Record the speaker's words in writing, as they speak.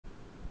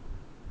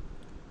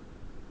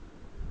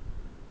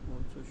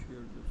also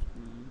share the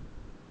screen.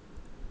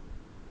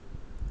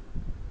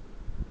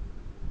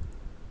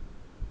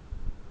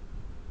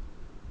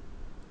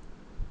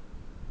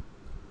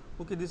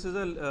 Okay, this is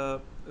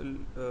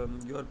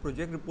your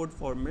project report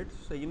format.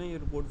 सही है ना, ये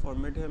रिपोर्ट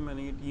फॉर्मेट है,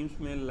 मैंने ये टीम्स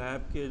में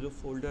लैब के जो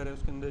फोल्डर है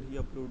उसके अंदर ही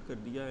अपलोड कर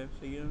दिया है।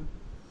 सही है,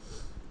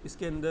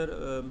 इसके अंदर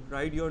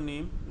right your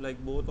name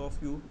like both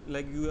of you,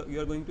 like you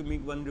are going to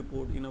make one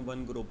report in a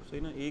one group.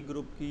 सही ना, एक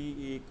ग्रुप की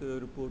एक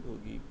रिपोर्ट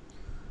होगी,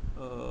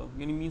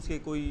 यानी मीन्स के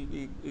कोई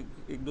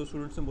एक दो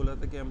स्टूडेंट्स ने बोला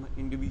था कि हम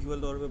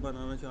इंडिविजुअल तौर पे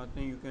बनाना चाहते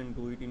हैं, you can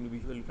do it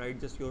individual, right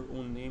just your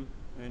own name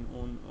and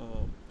own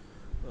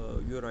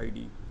your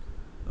ID.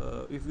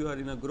 If you are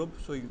in a group,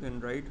 so you can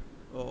write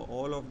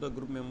all of the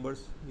group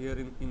members here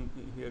in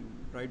here,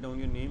 write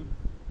down your name.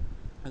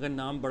 अगर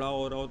नाम बड़ा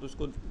हो रहा हो तो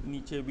उसको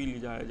नीचे भी ले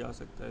जाया जा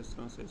सकता है इस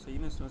तरह से। सही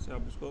ना, इस तरह से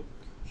आप इसको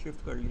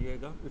शिफ्ट कर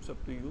लीजिएगा, इट्स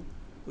अप टू यू,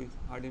 कोई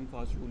हार्ड एंड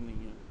फास्ट रूल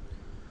नहीं है।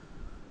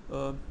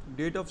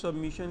 डेट ऑफ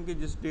सबमिशन की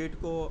जिस डेट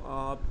को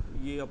आप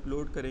ये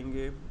अपलोड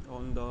करेंगे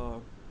ऑन द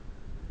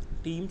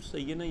टीम्स,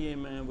 सही है ना, ये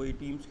मैं वही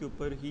टीम्स के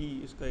ऊपर ही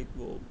इसका एक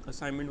वो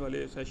असाइनमेंट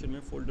वाले सेशन में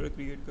फ़ोल्डर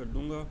क्रिएट कर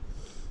दूँगा।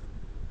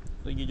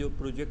 तो ये जो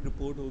प्रोजेक्ट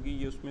रिपोर्ट होगी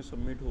ये उसमें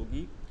सबमिट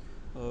होगी।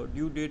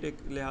 ड्यू डेट एक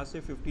लिहाज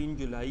से 15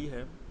 जुलाई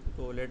है,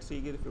 तो लेट्स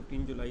सी कि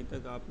 15 जुलाई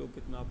तक आप लोग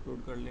कितना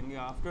अपलोड कर लेंगे।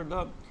 आफ्टर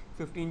द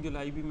 15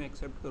 जुलाई भी मैं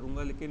एक्सेप्ट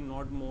करूँगा, लेकिन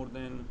not more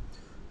then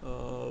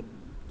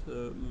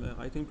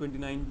I think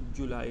 29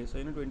 जुलाई।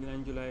 सही ना,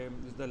 29 जुलाई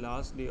is the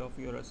last day of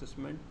your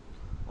assessment,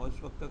 और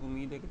उस वक्त तक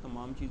उम्मीद है कि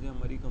तमाम चीज़ें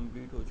हमारी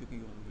कंप्लीट हो चुकी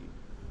होंगी।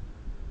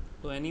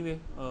 तो anyway,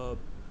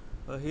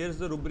 here's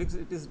the rubrics,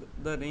 it is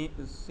the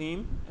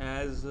same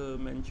as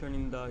mentioned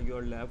in the your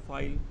lab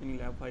file। यानी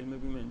lab file में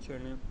भी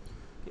mention है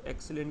कि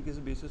excellent किस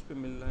basis पे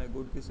मिल रहा है,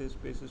 good किस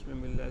basis पे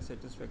मिल रहा है,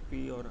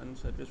 satisfactory और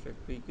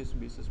unsatisfactory किस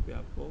basis पे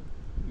आपको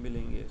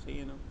मिलेंगे। सही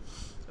है ना।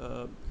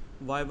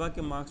 वाइवा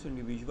के मार्क्स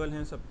इंडिविजुअल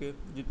हैं सबके,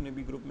 जितने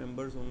भी ग्रुप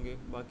मेंबर्स होंगे,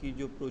 बाकी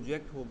जो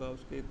प्रोजेक्ट होगा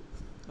उसके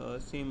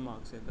सेम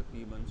मार्क्स हैं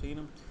तकरीबन। सही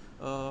ना।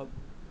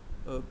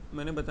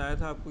 मैंने बताया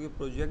था आपको कि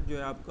प्रोजेक्ट जो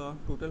है आपका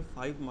टोटल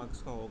 5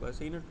 मार्क्स का होगा।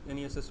 सही ना,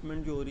 यानी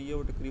असेसमेंट जो हो रही है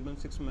वो तकरीबन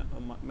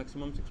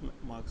मैक्सिमम 6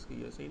 मार्क्स की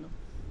है। सही ना,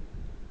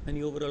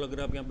 यानी ओवरऑल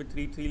अगर आप यहाँ पे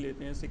 3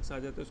 लेते हैं, 6 आ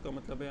जाते हैं, उसका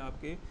मतलब है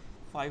आपके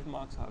 5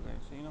 मार्क्स आ गए।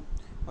 सही ना,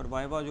 और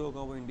वाइवा जो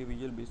होगा वो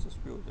इंडिविजुअल बेसिस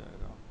पे हो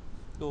जाएगा।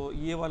 तो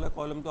ये वाला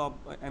कॉलम तो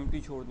आप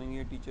एम्प्टी छोड़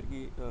देंगे, टीचर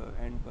की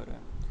एंड पर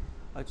है।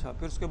 अच्छा,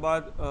 फिर उसके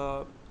बाद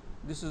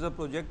this is a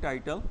project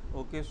title.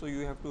 Okay, so you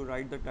have to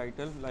right the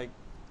title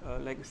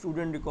like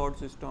student record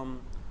system,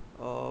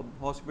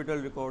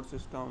 hospital record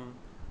system,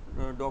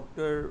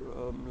 doctor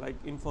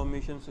like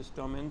information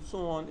system and so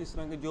on. इस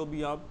तरह के जो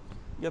भी आप,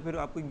 या फिर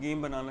आप कोई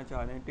गेम बनाना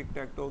चाह रहे हैं, टिक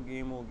टैक टो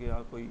गेम हो गया,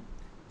 कोई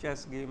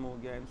चेस गेम हो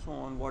गया and so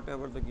on, what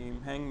ever the game,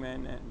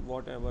 hangman and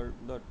what ever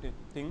the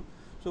thing,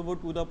 सो वो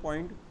टू द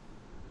पॉइंट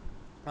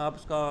आप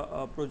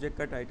उसका प्रोजेक्ट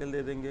का टाइटल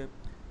दे देंगे।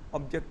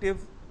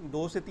 ऑब्जेक्टिव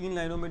 2 से 3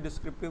 लाइनों में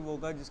डिस्क्रिप्टिव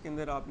होगा, जिसके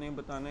अंदर आपने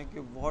बताना है कि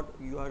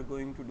what you are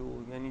going to do,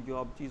 यानी जो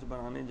आप चीज़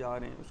बनाने जा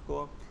रहे हैं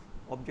उसको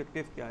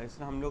ऑब्जेक्टिव क्या है।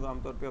 इसलिए हम लोग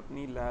आमतौर पे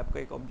अपनी लैब का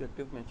एक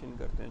ऑब्जेक्टिव मेंशन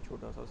करते हैं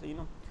छोटा सा। सही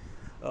ना।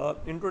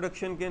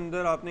 इंट्रोडक्शन के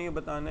अंदर आपने ये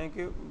बताना है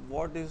कि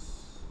what is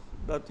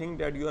the thing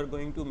that you are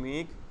going to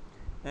make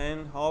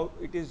and how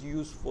it is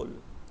useful.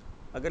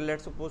 अगर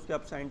लेट्स सपोज कि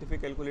आप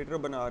साइंटिफिक कैलकुलेटर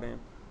बना रहे हैं,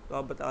 तो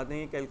आप बता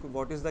दें कि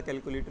व्हाट इज़ द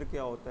कैलकुलेटर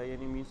क्या होता है,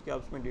 यानी मीन्स कि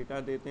आप उसमें डेटा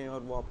देते हैं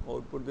और वो आपको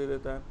आउटपुट दे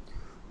देता है।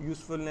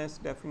 Usefulness,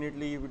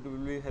 definitely it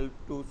will help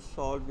to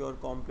solve your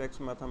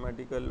complex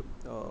mathematical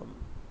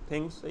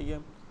things. सही है।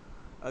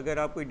 अगर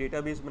आप कोई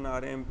डेटाबेस बना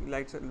रहे हैं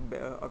like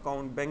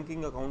account,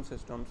 banking account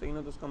system, सही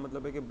ना, तो उसका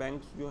मतलब है कि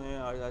बैंक्स जो हैं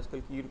आजकल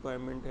की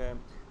रिक्वायरमेंट है,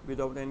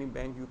 without any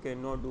bank you can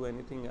not do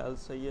anything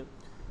else. सही है।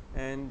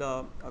 एंड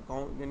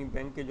अकाउंट, यानी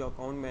बैंक के जो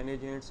अकाउंट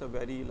मैनेज हैं, it's a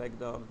very like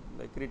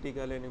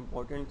critical and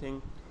important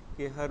thing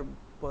कि हर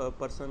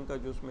पर्सन का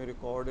जो उसमें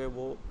रिकॉर्ड है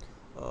वो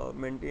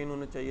मेंटेन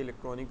होना चाहिए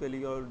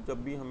इलेक्ट्रॉनिकली, और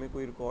जब भी हमें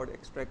कोई रिकॉर्ड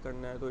एक्सट्रैक्ट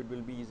करना है तो it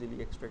will be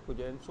easily extract हो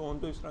जाए एंड सो ऑन।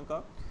 तो इस तरह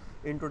का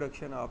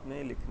इंट्रोडक्शन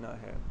आपने लिखना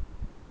है।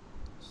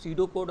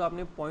 सीडो कोड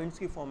आपने पॉइंट्स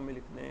की फॉर्म में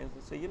लिखने हैं।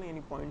 सही है ना, यानी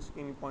पॉइंट्स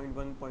की, पॉइंट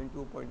 1, पॉइंट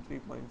 2, पॉइंट 3,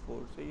 पॉइंट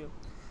 4। सही है।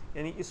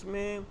 यानी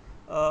इसमें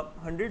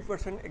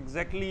 100%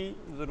 एग्जैक्टली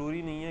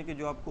ज़रूरी नहीं है कि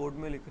जो आप कोड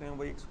में लिख रहे हैं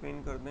वही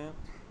एक्सप्लेन कर दें।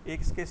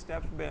 एक इसके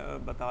स्टेप्स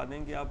बता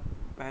दें कि आप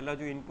पहला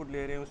जो इनपुट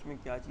ले रहे हैं उसमें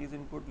क्या चीज़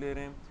इनपुट ले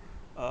रहे हैं,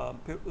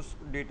 फिर उस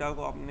डेटा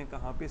को आपने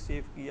कहाँ पे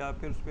सेव किया,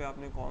 फिर उस पर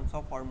आपने कौन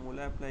सा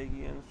फार्मूला अप्लाई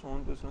किया एंड सो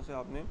ऑन। तो इस तरह से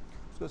आपने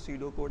उसका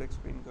सीडो कोड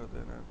एक्सप्लेन कर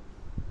देना है।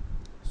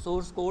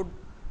 सोर्स कोड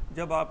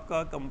जब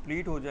आपका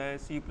कंप्लीट हो जाए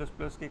C++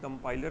 के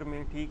कंपाइलर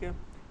में, ठीक है,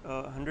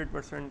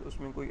 100%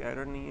 उसमें कोई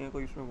एरर नहीं है,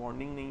 कोई उसमें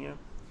वार्निंग नहीं है,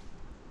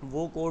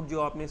 वो कोड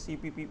जो आपने C++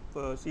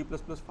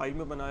 फाइल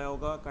में बनाया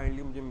होगा,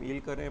 काइंडली मुझे मेल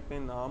करें अपने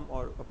नाम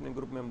और अपने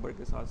ग्रुप मेंबर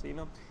के साथ। सही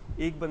ना,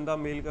 एक बंदा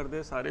मेल कर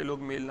दे, सारे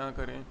लोग मेल ना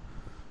करें।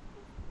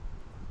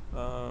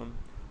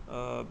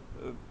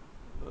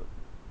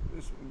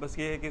 बस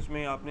ये है कि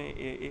इसमें आपने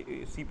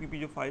CPP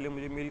जो फाइल है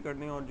मुझे मेल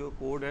करनी है, और जो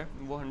कोड है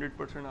वो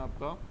 100%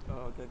 आपका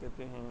क्या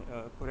कहते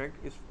हैं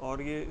करेक्ट।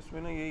 और ये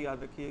इसमें ना ये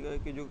याद रखिएगा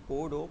कि जो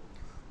कोड हो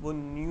वो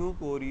न्यू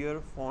कोरियर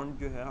फॉन्ट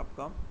जो है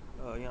आपका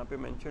यहाँ पे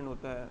मेंशन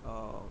होता है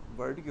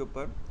वर्ड के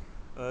ऊपर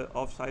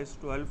ऑफ साइज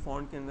 12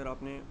 फॉन्ट के अंदर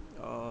आपने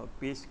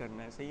पेस्ट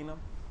करना है, सही है ना।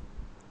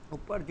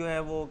 ऊपर जो है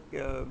वो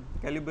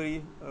कैलिबरी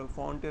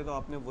फॉन्ट है तो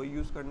आपने वही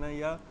यूज़ करना है,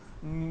 या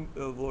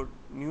वो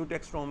न्यू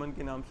टेक्स्ट रोमन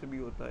के नाम से भी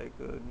होता है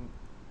एक,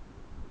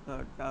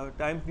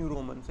 टाइम्स न्यू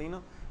रोमन, सही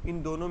ना।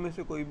 इन दोनों में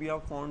से कोई भी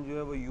आप फॉन्ट जो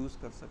है वो यूज़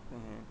कर सकते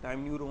हैं,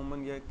 टाइम न्यू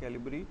रोमन या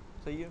कैलिबरी,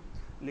 सही है।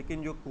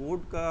 लेकिन जो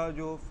कोड का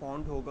जो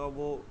फॉन्ट होगा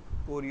वो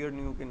कोरियर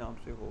न्यू के नाम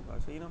से होगा,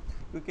 सही ना।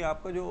 क्योंकि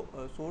आपका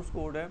जो सोर्स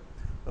कोड है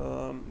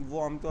वो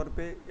आमतौर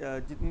पे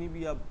जितनी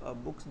भी आप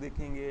बुक्स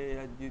देखेंगे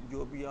या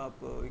जो भी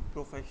आप एक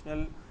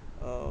प्रोफेशनल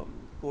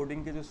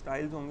कोडिंग के जो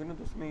स्टाइल्स होंगे ना,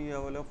 तो उसमें ये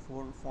वाला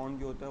फॉन्ट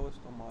जो होता है वो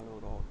इस्तेमाल हो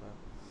रहा होता है।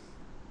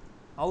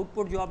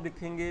 आउटपुट जो आप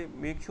दिखेंगे,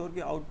 मेक श्योर कि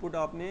आउटपुट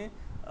आपने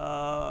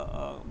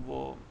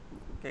वो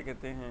क्या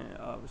कहते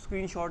हैं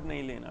स्क्रीनशॉट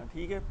नहीं लेना,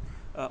 ठीक है।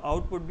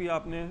 आउटपुट भी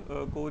आपने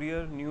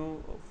कोरियर न्यू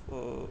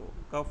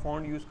का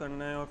फॉन्ट यूज़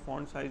करना है और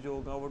फॉन्ट साइज जो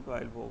होगा वो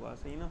 12 होगा,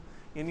 सही ना।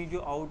 यानी जो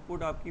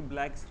आउटपुट आपकी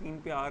ब्लैक स्क्रीन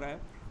पे आ रहा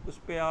है उस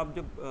पर आप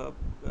जब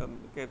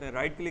कहते हैं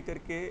राइट क्लिक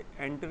करके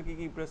एंटर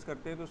की प्रेस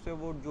करते हैं तो उससे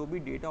वो जो भी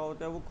डेटा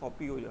होता है वो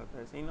कॉपी हो जाता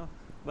है, सही ना।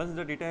 once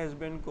the data has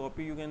been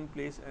copy you can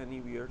place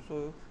anywhere, so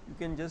you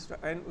can just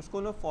and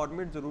उसको ना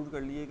फॉर्मेट ज़रूर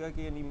कर लीजिएगा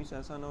कि यानी मीन्स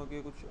ऐसा ना हो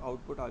कि कुछ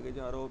आउटपुट आगे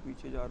जा रहा हो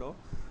पीछे जा रहा हो,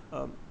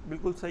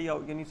 बिल्कुल सही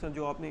यानी सर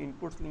जो आपने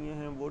इनपुट्स लिए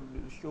हैं वो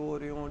शो हो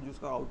रहे हों और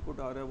जिसका आउटपुट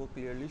आ रहा है वो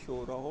क्लियरली शो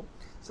हो रहा हो।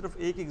 सिर्फ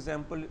एक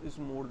example is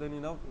more than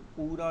enough,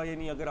 पूरा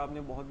यानी अगर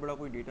आपने बहुत बड़ा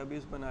कोई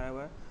डेटाबेस बनाया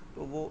हुआ है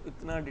तो वो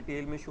इतना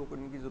डिटेल में शो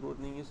करने की ज़रूरत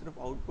नहीं है। सिर्फ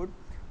आउटपुट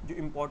जो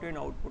इम्पॉर्टेंट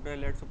आउटपुट है,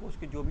 लेट सपोज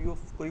कि जो भी वो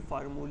कोई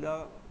फार्मूला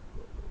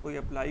कोई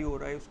अप्लाई हो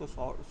रहा है उसको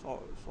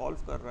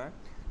सॉल्व कर रहा है,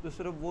 तो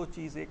सिर्फ वो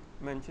चीज़ एक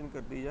मेंशन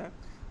कर दी जाए।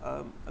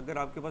 अगर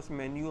आपके पास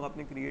मेन्यू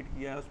आपने क्रिएट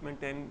किया है उसमें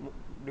 10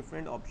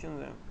 डिफरेंट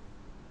ऑप्शंस हैं,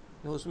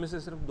 तो उसमें से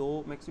सिर्फ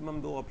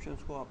मैक्सिमम दो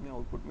ऑप्शंस को आपने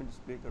आउटपुट में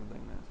डिस्प्ले कर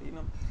देना है, सही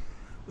ना।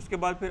 उसके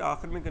बाद फिर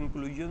आखिर में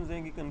कंक्लूजन्स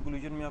हैं कि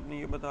कंक्लूजन में आपने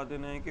ये बता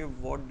देना है कि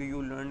what do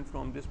you learn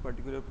from this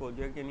particular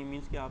project, यानी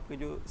मीन्स कि आपके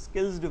जो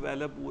स्किल्स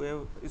डेवलप हुए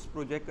इस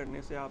प्रोजेक्ट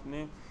करने से,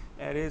 आपने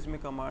एरेज में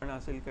कमांड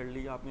हासिल कर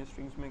ली, आपने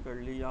स्ट्रिंग्स में कर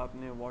ली,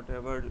 आपने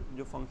व्हाटएवर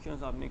जो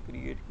फंक्शंस आपने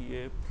क्रिएट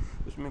किए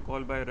उसमें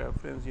कॉल बाय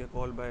रेफरेंस या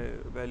कॉल बाय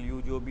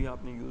वैल्यू जो भी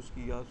आपने यूज़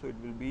किया, सो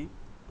इट विल बी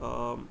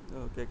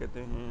क्या कहते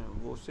हैं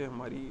वो उससे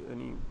हमारी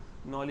यानी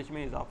नॉलेज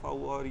में इजाफा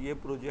हुआ और ये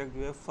प्रोजेक्ट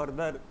जो है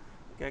फर्दर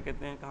क्या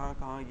कहते हैं कहाँ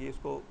कहाँ ये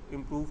इसको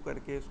इम्प्रूव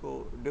करके इसको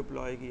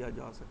डिप्लॉय किया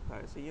जा सकता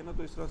है, सही है ना।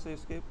 तो इस तरह से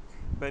इसके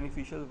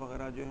बेनिफिशियल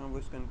वगैरह जो हैं वो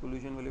इस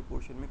कंक्लूजन वाले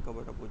पोर्शन में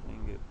कवर अप हो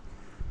जाएंगे।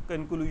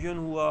 कंक्लूजन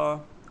हुआ,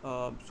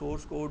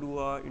 सोर्स कोड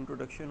हुआ,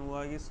 इंट्रोडक्शन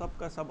हुआ, ये सब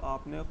का सब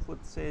आपने ख़ुद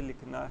से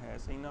लिखना है,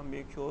 सही ना।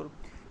 मेक श्योर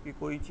कि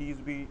कोई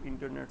चीज़ भी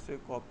इंटरनेट से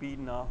कॉपी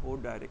ना हो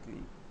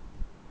डायरेक्टली।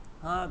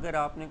 हाँ, अगर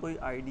आपने कोई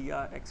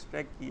आइडिया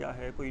एक्सट्रैक्ट किया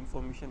है, कोई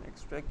इन्फॉर्मेशन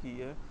एक्सट्रैक्ट की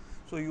है,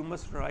 so you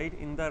must write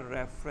in the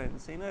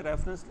reference, है ना।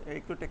 रेफरेंस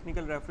एक तो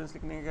टेक्निकल रेफरेंस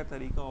लिखने का क्या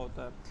तरीका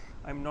होता है,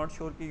 आई एम नॉट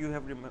श्योर कि you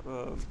have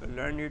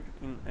learn it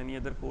in any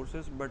other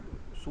courses, but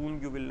soon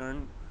you will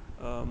learn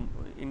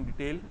in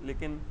detail.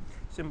 लेकिन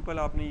सिंपल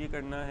आपने ये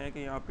करना है कि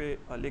यहाँ पे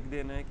लिख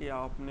देना है कि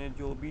आपने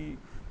जो भी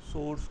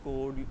सोर्स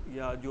कोड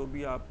या जो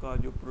भी आपका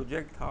जो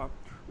प्रोजेक्ट था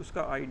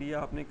उसका आइडिया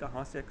आपने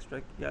कहाँ से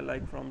एक्सट्रैक्ट किया,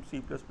 लाइक फ्रॉम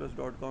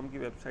c++.com की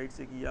वेबसाइट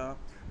से किया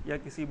या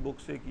किसी बुक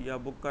से किया।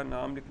 बुक का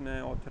नाम लिखना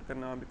है, ऑथर का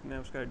नाम लिखना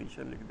है, उसका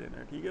एडिशन लिख देना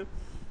है, ठीक है।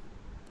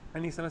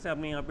 एंड इस तरह से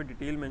आपने यहाँ पे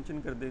डिटेल मेंशन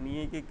कर देनी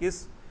है कि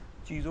किस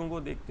चीज़ों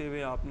को देखते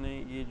हुए आपने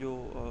ये जो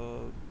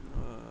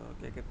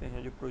क्या कहते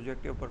हैं जो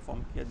प्रोजेक्ट है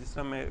परफॉर्म किया। जिस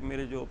तरह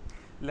मेरे जो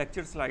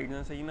लेक्चर स्लाइड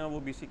हैं, सही ना, वो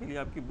बेसिकली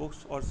आपकी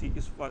बुक्स और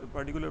इस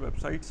पर्टिकुलर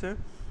वेबसाइट से,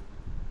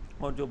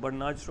 और जो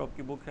बर्नार्ड स्टॉप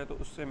की बुक है तो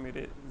उससे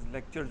मेरे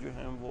लेक्चर जो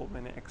हैं वो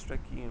मैंने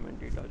एक्सट्रैक्ट किए हैं,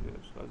 डेटा जो है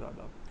उसका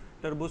ज़्यादा।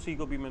 टर्बो सी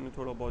को भी मैंने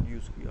थोड़ा बहुत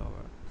यूज़ किया हुआ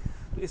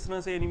है। तो इस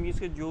तरह से एनिमीज़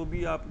के जो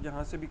भी आप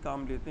जहाँ से भी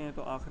काम लेते हैं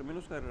तो आखिर में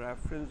उसका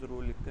रेफरेंस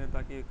ज़रूर लिखते हैं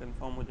ताकि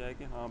कंफर्म हो जाए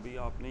कि हाँ भाई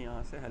आपने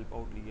यहाँ से हेल्प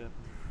आउट लिया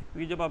है।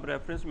 क्योंकि जब आप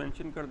रेफरेंस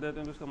मेंशन कर देते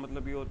हैं तो उसका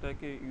मतलब ये होता है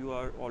कि यू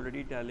आर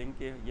ऑलरेडी टेलिंग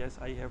कि yes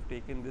I have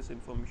taken this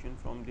information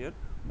from there,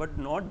 but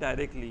not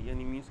directly,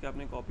 यानी मीन्स कि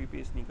आपने कॉपी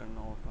पेस्ट नहीं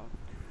करना होता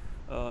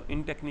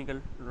इन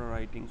टेक्निकल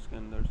राइटिंग्स के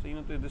अंदर, सही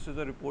ना। तो this is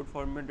a report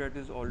format that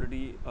is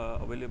already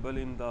available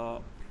in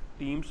the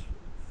teams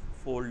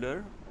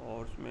folder,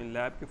 और उसमें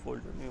लैब के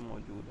फोल्डर में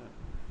मौजूद है।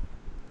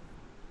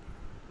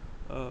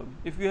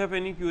 If you have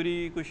any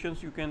query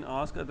questions you can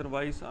ask,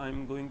 otherwise I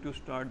am going to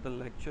start the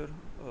lecture,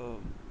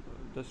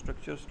 the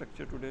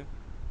structure today.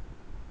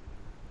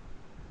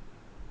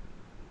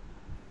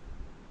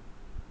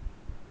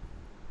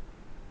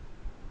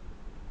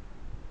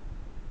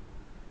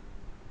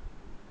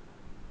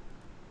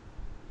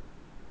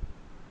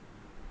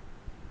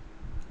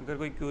 अगर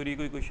कोई query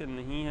कोई question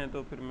नहीं है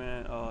तो फिर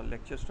मैं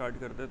लेक्चर स्टार्ट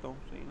कर देता हूँ,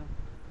 सही ना।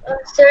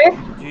 सर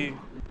जी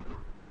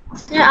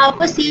सर,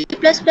 आपको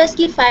C++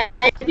 की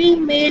फाइल भी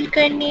मेल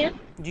करनी है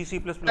जी, C++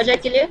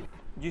 प्रोजेक्ट के लिए?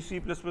 जी, C++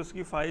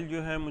 की फ़ाइल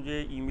जो है मुझे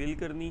ईमेल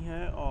करनी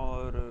है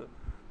और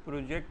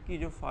प्रोजेक्ट की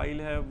जो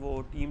फ़ाइल है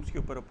वो टीम्स के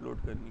ऊपर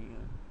अपलोड करनी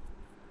है।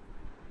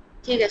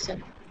 ठीक है सर।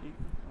 ठीक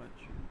है,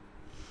 अच्छा।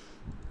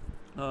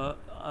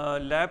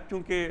 लैब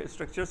चूँकि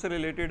स्ट्रक्चर से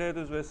रिलेटेड है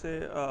तो इस वजह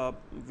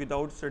से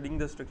without studying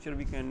the structure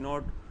we can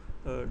not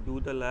do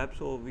the lab,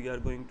 so we are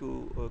going to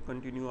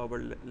continue our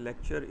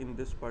lecture in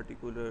this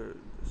particular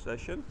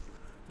session.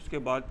 उसके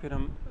बाद फिर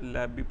हम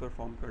लैब भी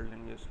परफॉर्म कर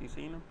लेंगे इसकी,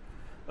 सही ना।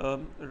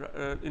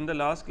 In the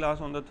last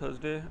class on the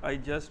Thursday, I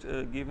just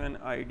give an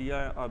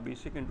idea, a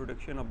basic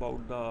introduction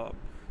about the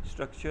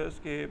structures.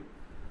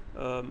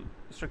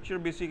 Structure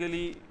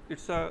basically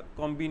it's a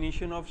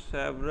combination of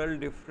several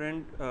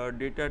different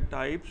data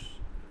types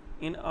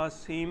in a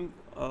same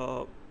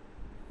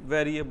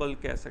variable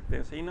कह सकते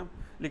हैं, सही ना।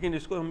 लेकिन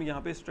इसको हम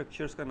यहाँ पे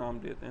structures का नाम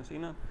देते हैं, सही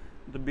ना।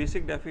 The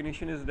basic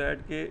definition is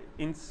that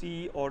in C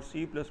or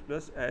C++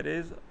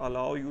 arrays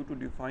allow you to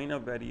define a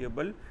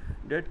variable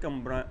that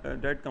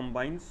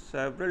combines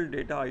several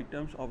data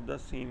items of the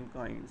same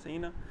kind, सही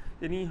ना।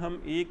 यानी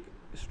हम एक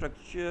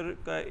स्ट्रक्चर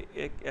का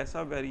एक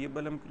ऐसा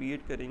वेरिएबल हम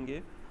क्रिएट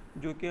करेंगे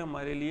जो कि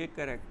हमारे लिए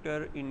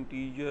कैरेक्टर,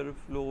 इंटीजर,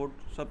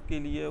 फ्लोट सब के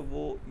लिए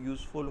वो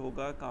यूज़फुल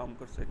होगा, काम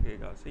कर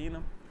सकेगा, सही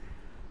ना।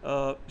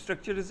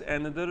 Structure is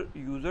another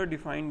user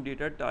defined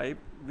data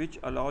type which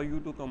allow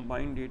you to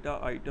combine data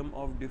item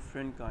of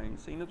different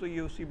kinds, सही ना। तो ये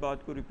उसी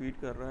बात को रिपीट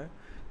कर रहा है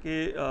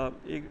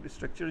कि एक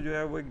स्ट्रक्चर जो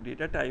है वो एक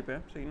डेटा टाइप है,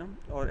 सही ना,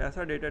 और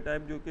ऐसा डेटा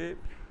टाइप जो कि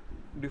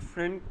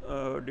डिफरेंट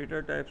डेटा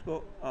टाइप्स को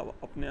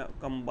अपने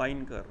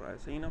कंबाइन कर रहा है,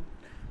 सही ना।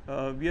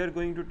 We are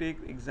going to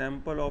take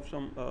example of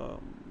some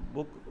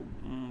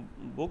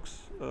books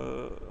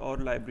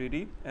और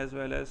library as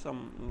well as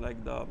some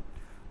like the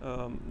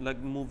like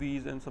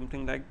movies and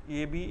something like,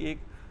 ये भी एक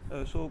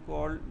so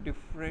called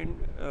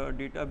different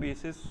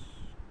databases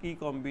की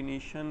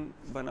combination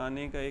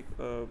बनाने का एक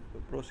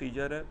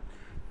procedure है।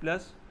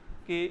 प्लस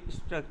के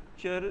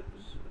स्ट्रक्चर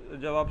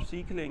जब आप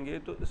सीख लेंगे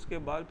तो इसके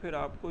बाद फिर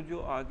आपको जो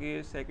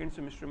आगे सेकंड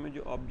सेमेस्टर में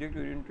जो ऑब्जेक्ट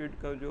ओरिएंटेड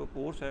का जो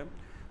कोर्स है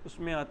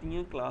उसमें आती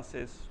हैं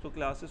क्लासेस। तो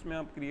क्लासेस में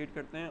आप क्रिएट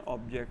करते हैं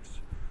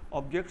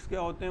ऑब्जेक्ट्स क्या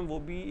होते हैं, वो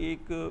भी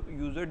एक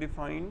यूज़र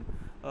डिफाइंड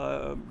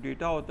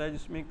डेटा होता है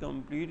जिसमें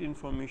कंप्लीट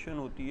इंफॉर्मेशन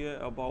होती है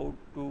about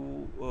to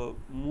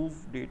move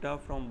data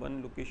from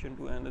one location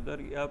to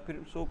another, या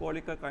फिर सो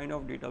कॉल्ड का kind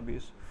of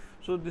database.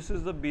 So this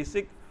is the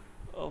basic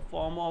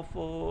form of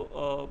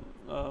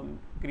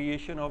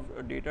creation of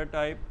data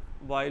type,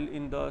 while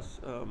in the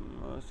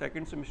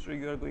second semester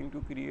you are going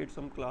to create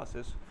some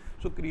classes.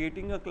 So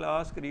creating a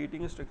class,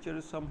 creating a structure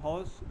is somehow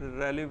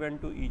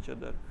relevant to each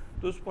other.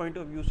 तो उस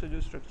point of view से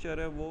जो structure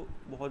है वो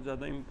बहुत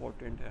ज़्यादा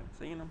important है,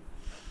 सही ना।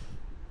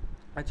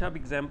 अच्छा, अब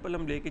एग्जाम्पल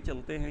हम लेके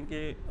चलते हैं कि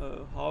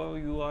how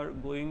you are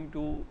going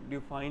to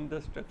define the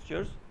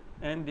structures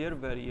and there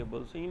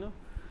variable, सही ना।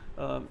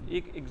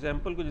 एक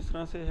एग्जांपल को जिस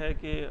तरह से है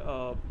कि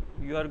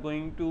you are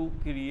going to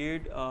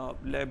create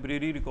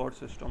library record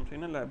system, सही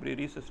ना।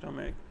 लाइब्रेरी सिस्टम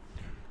है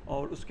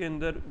और उसके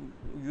अंदर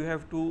you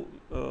have to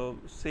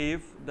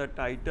save the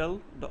title,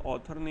 the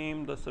author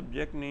name, the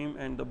subject name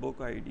and the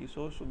book ID.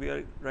 So we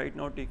are right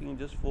now taking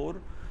just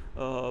four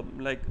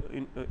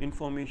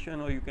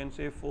information, or you can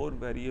say four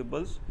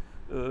variables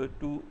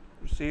to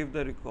save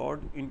the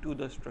record into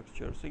the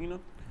structure, सही ना।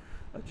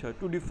 अच्छा,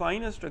 to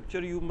define a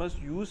structure you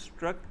must use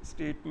struct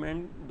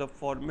statement. The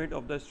format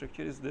of the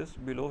structure is this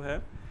below है,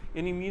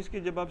 यानी means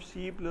कि जब आप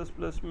C++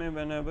 में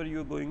whenever you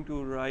are going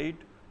to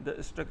write the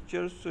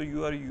structures, so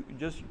you are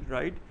just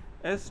write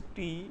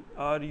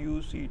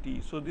struct.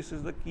 So this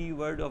is the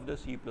keyword of the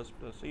C++,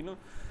 you know,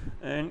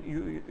 and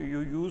you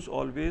use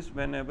always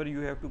whenever you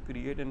have to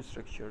create a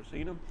structure, so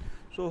you know.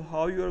 So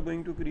how you are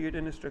going to create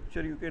a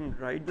structure, you can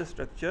write the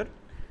structure,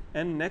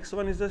 and next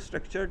one is the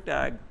structure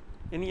tag,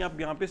 यानी आप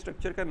यहाँ पे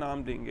structure का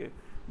नाम देंगे,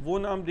 वो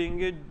नाम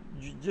देंगे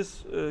जिस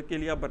के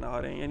लिए आप बना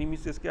रहे हैं, यानी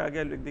मीन्स इसके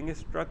आगे लिख देंगे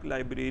स्ट्रक्ट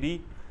लाइब्रेरी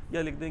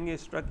या लिख देंगे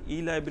स्ट्रक्ट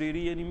ई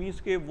लाइब्रेरी, यानी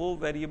मीन्स के वो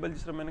वेरिएबल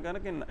जिस तरह मैंने कहा ना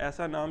कि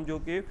ऐसा नाम जो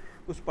कि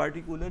उस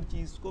पार्टिकुलर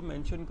चीज़ को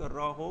मेंशन कर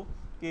रहा हो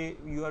कि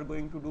you are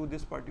going to do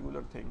this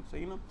particular thing,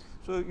 सही ना।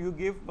 So you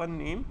give one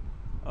name,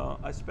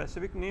 a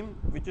specific name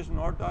which is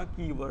not a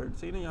keyword,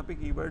 सही ना। यहाँ पे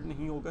कीवर्ड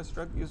नहीं होगा,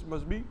 struct is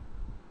must be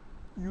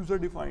user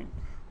defined,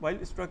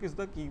 while struct is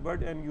the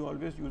keyword and you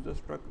always use the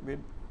struct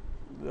with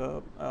the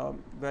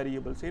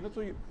variable, सही ना।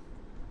 तो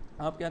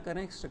आप क्या कर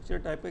रहे हैं, एक स्ट्रक्चर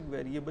टाइप का एक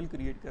वेरिएबल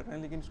क्रिएट कर रहे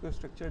हैं, लेकिन इसको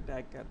स्ट्रक्चर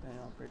टैग कहते हैं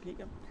यहाँ पे, ठीक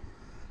है।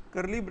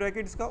 करली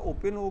ब्रैकेट इसका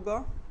ओपन होगा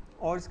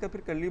और इसका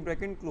फिर करली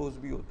ब्रैकेट क्लोज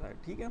भी होता है,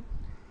 ठीक है।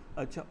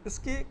 अच्छा,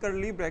 इसके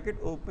करली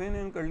ब्रैकेट ओपन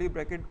एंड करली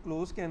ब्रैकेट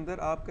क्लोज के अंदर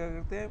आप क्या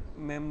करते हैं,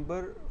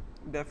 मेंबर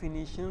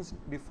डेफिनेशंस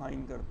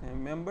डिफाइन करते हैं।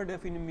 Member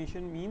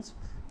definition means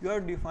you are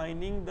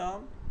defining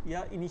the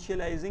या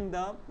इनिशियलाइजिंग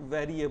द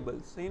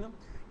वेरिएबल्स, सही ना।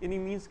 यानी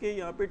मीन्स के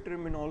यहाँ पे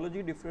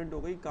टर्मिनोलॉजी डिफरेंट हो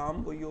गई,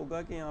 काम वही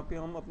होगा कि यहाँ पे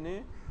हम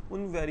अपने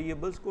उन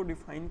वेरिएबल्स को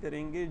डिफाइन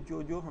करेंगे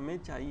जो जो हमें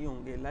चाहिए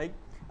होंगे। लाइक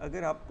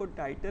अगर आपको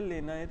टाइटल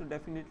लेना है तो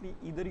definitely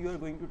either you are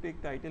going to take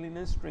title in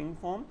a string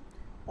form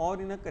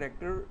और इन अ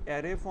करेक्टर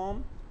एरे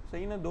फॉर्म,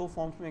 सही ना। दो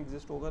फॉर्म्स में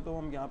एग्जिस्ट होगा, तो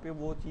हम यहाँ पे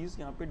वो चीज़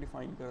यहाँ पे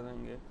डिफाइन कर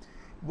देंगे।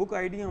 बुक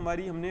आईडी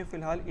हमारी हमने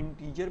फ़िलहाल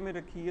इंटीजर में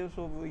रखी है,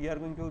 so we are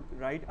going to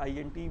right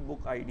INT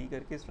book ID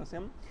करके, इस तरह से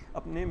हम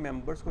अपने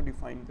मेंबर्स को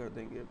डिफाइन कर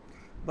देंगे।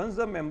 Once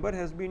the member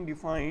has been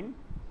defined,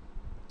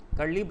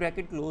 curly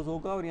bracket close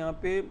होगा और यहाँ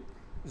पे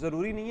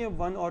ज़रूरी नहीं है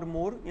वन और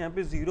मोर, यहाँ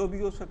पे ज़ीरो भी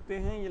हो सकते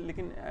हैं ये,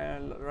 लेकिन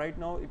right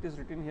now it is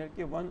written here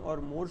कि वन और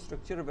मोर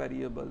स्ट्रक्चर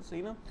वेरिएबल,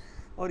 सही ना।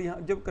 और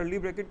यहाँ जब कर्ली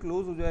ब्रैकेट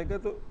क्लोज हो जाएगा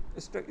तो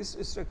इस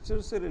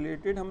स्ट्रक्चर से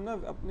रिलेटेड हम ना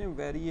अपने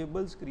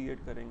वेरिएबल्स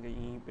क्रिएट करेंगे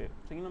यहीं पे,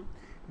 सही ना।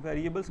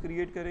 वेरिएबल्स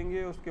क्रिएट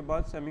करेंगे, उसके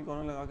बाद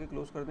सेमीकोलन लगा के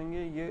क्लोज कर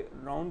देंगे। ये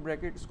round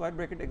bracket, square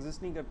bracket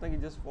exist नहीं करता, कि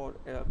जस्ट फॉर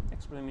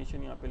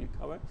एक्सप्लेनेशन यहाँ पे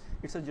लिखा हुआ है,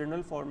 इट्स अ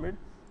जनरल फॉर्मेट,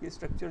 ये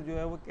स्ट्रक्चर जो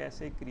है वो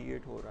कैसे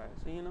क्रिएट हो रहा है,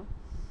 सही है ना।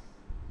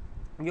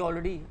 ये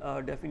ऑलरेडी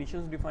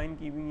डेफिनेशंस डिफाइन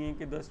की हुई हैं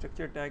कि the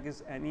structure tag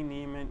is any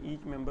name and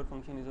each member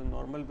function is a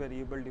normal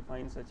variable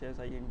defined such as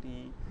int,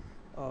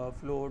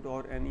 float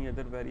और any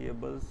other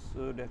variables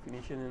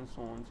definition and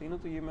so on, सही ना।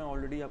 तो ये मैं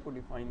ऑलरेडी आपको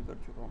डिफाइन कर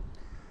चुका हूँ।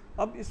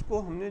 अब इसको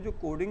हमने जो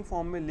कोडिंग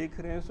फॉर्म में लिख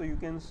रहे हैं, so you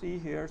can see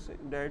here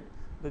that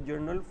the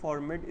general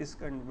format is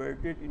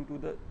converted into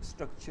the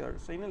structure,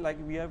 सही ना। Like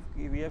we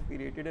have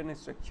created an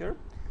structure,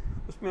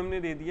 उसमें हमने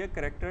दे दिया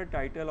करेक्टर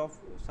टाइटल ऑफ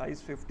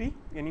साइज़ 50,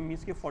 यानी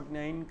मीन्स के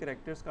 49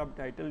 करेक्टर्स का आप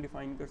टाइटल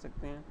डिफाइन कर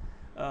सकते हैं।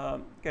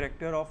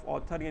 करेक्टर ऑफ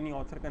ऑथर, यानी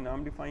ऑथर का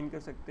नाम डिफाइन कर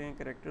सकते हैं।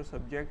 करेक्टर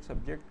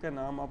सब्जेक्ट का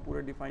नाम आप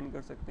पूरा डिफाइन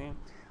कर सकते हैं।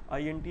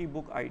 INT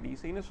बुक ID,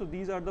 सही ना। So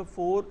these are the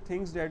 4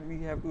 things that we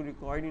have to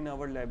record in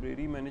our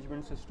library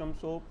management system.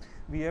 So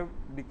we have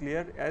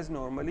declare as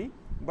normally,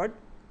 but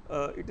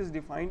it is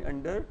defined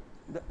under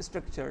the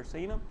structure,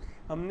 सही ना।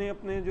 हमने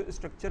अपने जो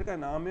structure का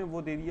नाम है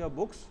वो दे दिया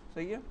बुक्स,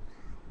 सही है।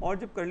 और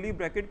जब कर्ली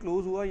ब्रैकेट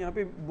क्लोज हुआ, यहाँ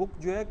पे बुक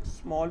जो है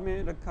स्मॉल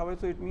में रखा हुआ है,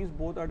 so it means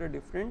both are the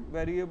different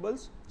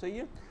variables, सही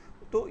है।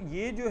 तो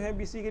ये जो है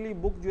बेसिकली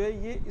बुक जो है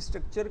ये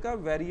स्ट्रक्चर का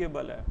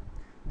वेरिएबल है,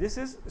 this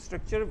is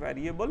structure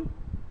variable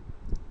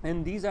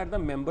and these are the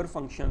member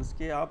functions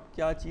के आप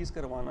क्या चीज़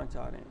करवाना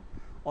चाह रहे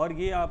हैं। और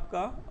ये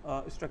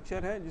आपका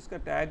स्ट्रक्चर है जिसका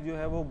टैग जो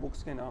है वो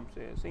बुक्स के नाम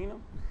से है, सही ना।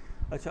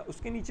 अच्छा,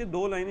 उसके नीचे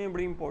 2 लाइनें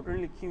बड़ी इंपॉर्टेंट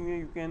लिखी हुई हैं,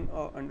 you can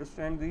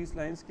understand these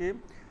lines के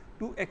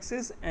To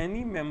access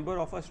any member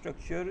of a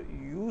structure,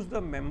 use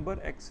the member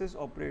access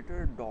operator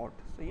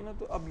dot, सही ना।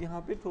 तो अब यहाँ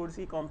पे थोड़ी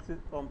सी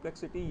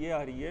कॉम्प्लेक्सिटी ये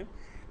आ रही है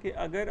कि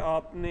अगर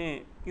आपने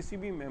किसी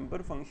भी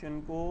मेंबर फंक्शन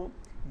को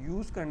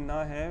यूज़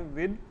करना है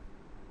with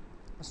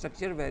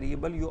structure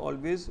variable, you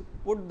always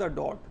put the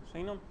dot,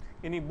 सही ना।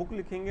 यानी बुक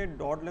लिखेंगे,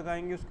 डॉट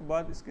लगाएंगे, उसके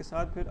बाद इसके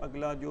साथ फिर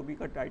अगला जो भी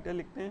का टाइटल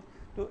लिखते हैं,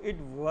 तो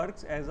it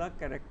works as a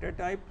character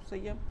type,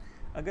 सही है।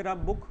 अगर आप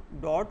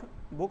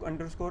बुक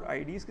अंडरस्कोर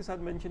IDs के साथ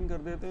मेंशन कर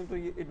देते हैं तो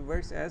ये it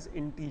works as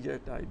integer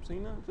type, सही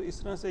ना। तो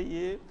इस तरह से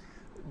ये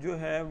जो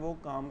है वो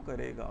काम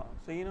करेगा,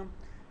 सही ना।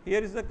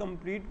 Here is the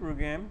complete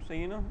program,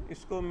 सही ना।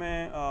 इसको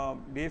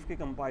मैं डेव के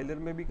कंपाइलर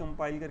में भी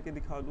कंपाइल करके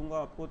दिखा दूंगा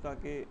आपको,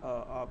 ताकि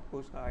आपको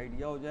इसका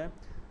आइडिया हो जाए।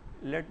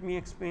 Let me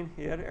explain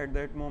here at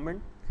that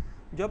moment.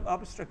 जब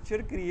आप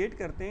स्ट्रक्चर क्रिएट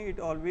करते हैं, it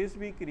always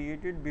be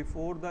created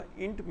before the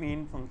int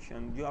main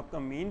function, जो आपका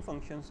मेन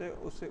फंक्शन है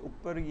उससे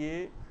ऊपर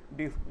ये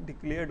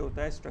डिक्लेयर्ड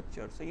होता है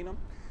स्ट्रक्चर, सही ना।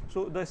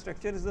 So the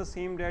structure is the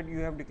same that you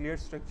have declared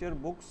structure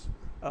books,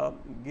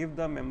 give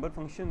the member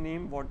function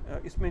name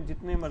what, इसमें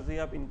जितने मर्जी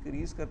आप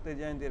इंक्रीज़ करते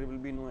जाएं, there will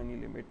be no any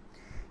limit.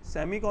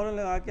 Semi colon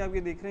लगा के आप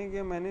ये देख रहे हैं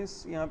कि मैंने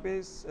यहाँ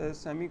पे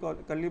सेमी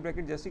कर्ली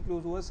ब्रैकेट जैसे ही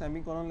क्लोज हुआ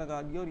सेमी कॉलन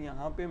लगा दिया, और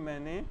यहाँ पे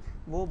मैंने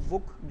वो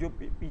बुक जो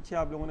पीछे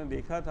आप लोगों ने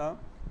देखा था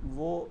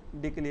वो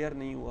डिक्लेयर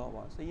नहीं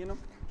हुआ, सही है ना।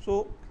 सो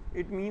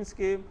इट मीन्स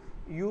के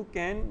यू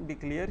कैन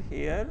डिक्लेयर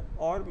हेयर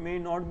और मे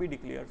नॉट बी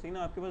डिक्लेयर, सही ना।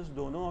 आपके पास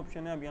दोनों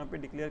ऑप्शन है, आप यहाँ पे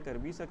डिक्लेयर कर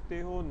भी सकते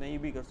हो, नहीं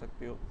भी कर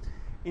सकते हो।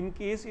 In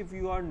case if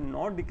you are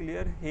not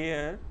declare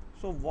hair,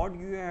 so what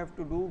you have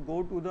to do,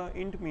 go to the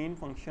int main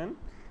function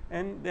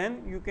and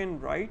then you can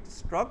write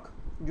struck,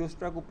 जो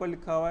स्ट्रक ऊपर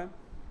लिखा हुआ है,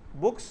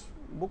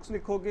 बुक्स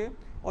लिखोगे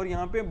और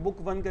यहाँ पे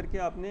बुक 1 करके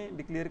आपने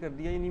डिक्लेयर कर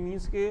दिया। यानी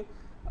मीन्स के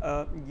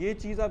ये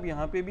चीज़ आप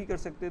यहाँ पे भी कर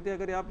सकते थे,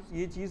 अगर आप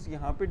ये चीज़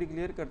यहाँ पे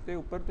डिक्लेयर करते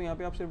ऊपर, तो यहाँ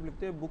पे आप सिर्फ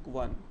लिखते हैं बुक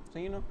 1,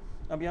 सही ना।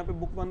 अब यहाँ पे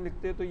बुक 1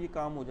 लिखते हैं तो ये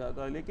काम हो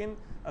जाता है, लेकिन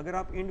अगर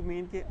आप इंट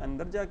मेन के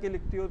अंदर जाके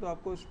लिखते हो तो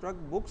आपको स्ट्रक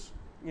बुक्स,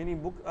 यानी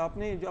बुक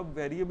आपने जब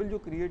वेरिएबल जो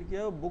क्रिएट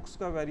किया है बुक्स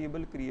का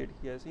वेरिएबल क्रिएट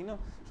किया है, सही ना।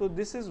 So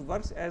this is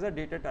works as a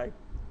data type,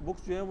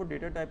 books जो है वो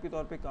डेटा टाइप के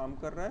तौर पे काम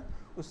कर रहा है,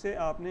 उससे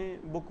आपने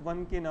बुक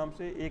 1 के नाम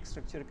से एक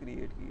स्ट्रक्चर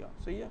क्रिएट किया,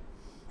 सही है।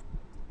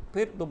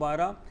 फिर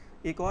दोबारा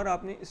एक और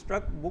आपने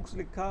स्ट्रक बुक्स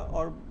लिखा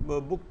और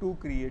बुक 2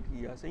 क्रिएट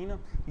किया, सही ना।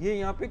 ये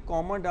यहाँ पे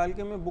कॉमा डाल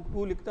के मैं बुक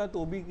 2 लिखता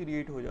तो भी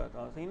क्रिएट हो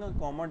जाता, सही ना।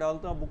 कॉमा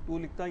डालता बुक 2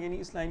 लिखता, यानी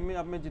इस लाइन में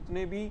अब मैं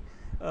जितने भी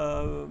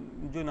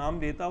जो नाम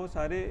देता वो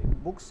सारे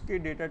बुक्स के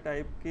डेटा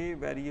टाइप के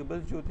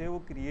वेरिएबल्स जो थे वो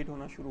क्रिएट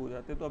होना शुरू हो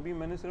जाते। तो अभी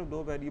मैंने सिर्फ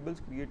 2 वेरिएबल्स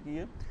क्रिएट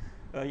किए।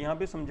 यहाँ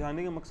पे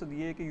समझाने का मकसद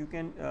ये है कि you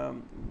can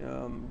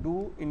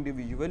do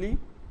individually,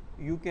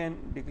 you can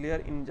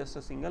declare in just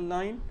a single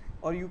line,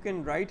 और you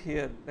can write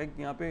hair, like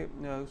यहाँ पे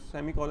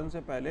सेमी कॉलन से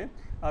पहले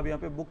आप यहाँ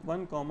पे बुक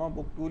 1 कॉमा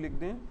बुक 2 लिख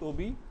दें तो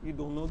भी ये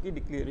दोनों की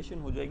डिक्लेरेशन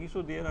हो जाएगी।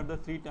 So there are the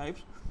 3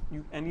 types,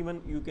 you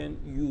anyone you can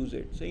use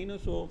it, सही ना।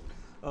 सो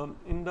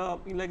in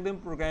the like the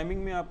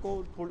programming में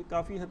आपको थोड़ी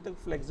काफ़ी हद तक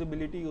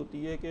फ्लेक्सिबिलिटी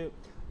होती है कि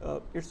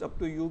इट्स अप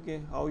टू यू के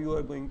how you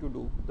are going to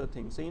do the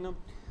thing, सही ना।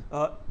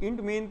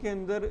 इंट मेन के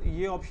अंदर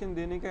ये ऑप्शन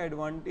देने का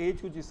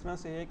एडवांटेज कुछ इस तरह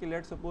से है कि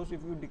let suppose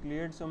if you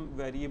declared some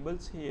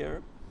variables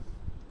hair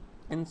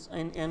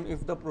and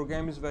if the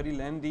program is very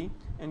lengthy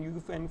and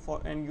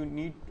you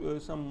need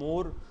some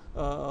more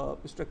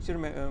structure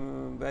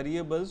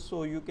variables,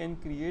 so you can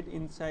create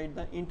inside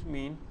the int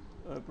main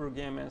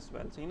programme as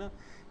well, सही ना.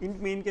 Int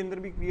main के अंदर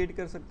भी create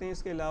कर सकते हैं.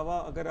 इसके अलावा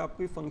अगर आप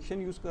कोई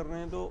फंक्शन यूज़ कर रहे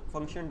हैं तो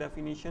फंक्शन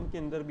डेफिनेशन के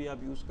अंदर भी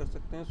आप यूज़ कर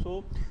सकते हैं. So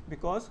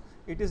because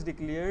it is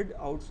declared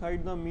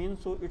outside the main,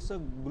 so it's a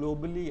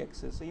globally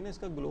access, सही ना.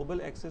 इसका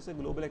ग्लोबल एक्सेस है.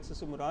 ग्लोबल एक्सेस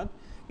से मुराद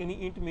यानी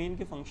इंट मेन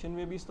के फंक्शन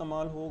में भी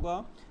इस्तेमाल होगा,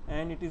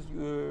 and it is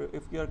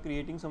if you are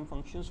creating some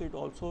function so it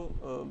also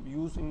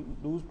use in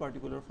Dooj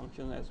particular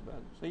function as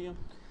well, सही है.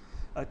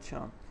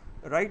 अच्छा,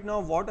 right now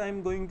what I am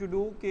going to do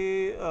ke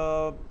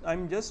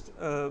I'm just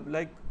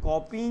like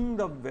copying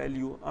the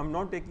value. I'm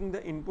not taking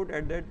the input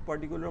at that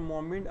particular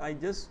moment. I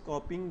just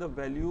copying the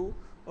value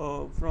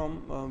from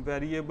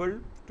variable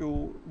to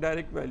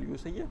direct value,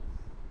 सही है.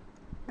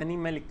 यानी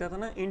मैं लिखता था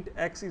ना int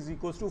x is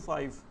equals to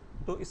 5,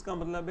 तो इसका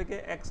मतलब है कि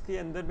x के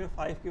अंदर मैं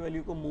 5 की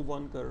वैल्यू को मूव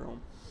ऑन कर रहा हूँ.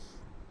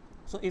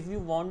 So if you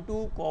want to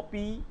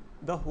copy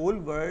the whole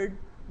word,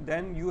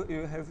 then you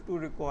have to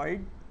require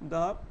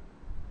the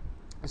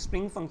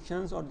string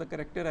functions or the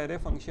character array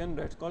function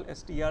that's called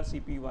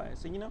strcpy,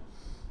 सही ना.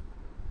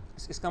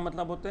 इसका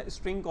मतलब होता है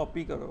string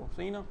copy करो,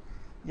 सही ना.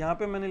 यहाँ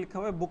पे मैंने लिखा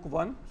हुआ है book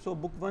 1. so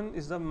book 1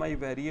 is the my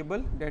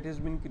variable that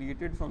has been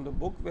created from the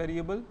book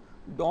variable.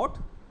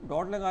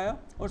 Dot लगाया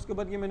और उसके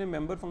बाद ये मैंने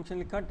मेंबर फंक्शन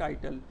लिखा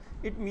टाइटल.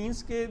 इट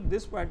मीन्स के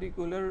this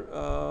particular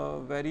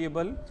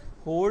variable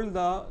hold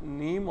the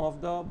name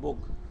of the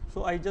book.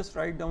 So I just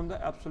write down the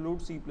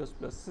absolute C++.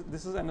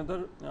 This is another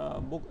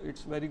book.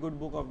 It's very good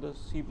book of the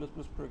C++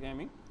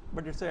 programming,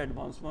 but it's an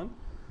advanced one.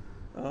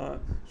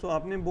 So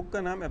आपने book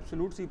का नाम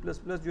absolute C++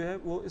 जो है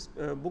वो इस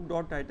book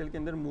dot title के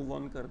अंदर move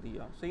on कर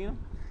दिया, सही है.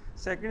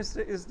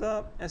 Second is the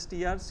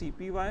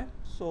strcpy.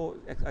 So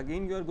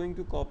again you are going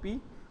to copy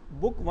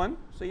book 1,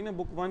 सही ना.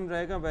 book 1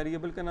 रहेगा,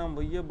 variable का नाम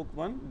वही है book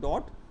 1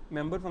 dot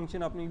member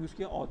function आपने use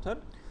किया author.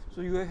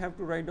 So you have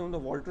to write down the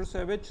Walter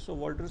Savage. So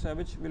Walter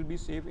Savage will be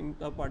saved in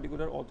the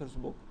particular author's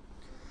book.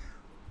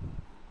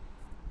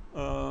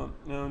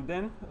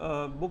 Then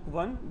book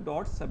 1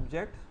 dot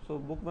subject. So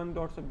book 1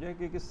 dot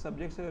subject एक इस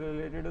subject से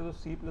related है, तो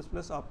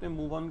C++ आपने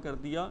move on कर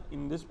दिया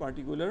in this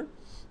particular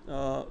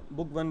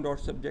book 1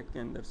 dot subject के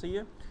अंदर, सही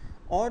है.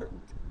 और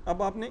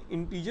अब आपने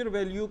integer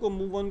value को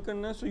move on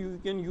करना है, so you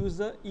can use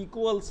the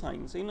equal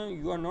sign, सही ना.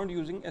 you are not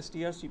using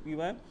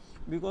strcpy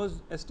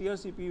because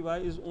strcpy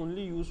is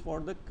only used for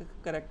the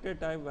character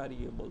type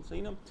variable,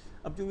 सही ना.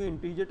 अब चूँकि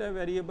integer type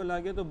variable आ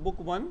गया तो book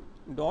 1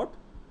 dot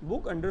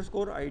book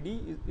underscore id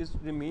is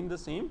remain the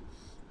same,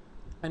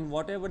 and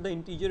whatever the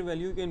integer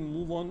value you can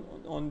move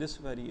on this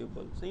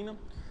variable, सही ना.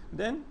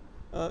 Then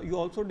you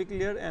also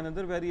declare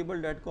another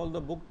variable that called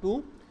the book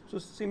 2. So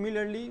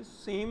similarly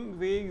same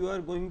way you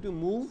are going to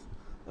move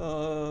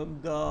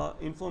the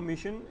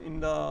information in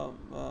the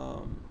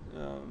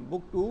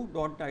book 2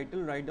 dot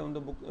title. Write down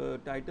the book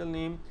title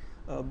name,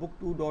 book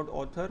 2 dot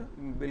author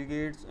Bill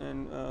Gates,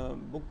 and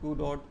book 2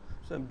 dot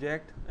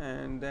subject,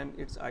 and then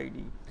its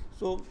id.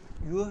 So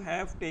you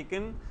have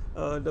taken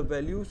the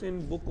values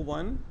in book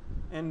 1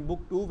 and book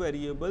 2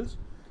 variables.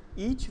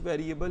 Each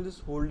variable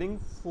is holding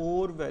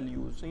 4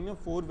 values, सही ना.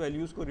 4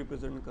 values को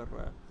represent कर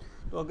रहा है.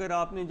 तो अगर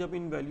आपने जब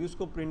इन values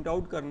को print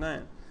out करना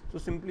है तो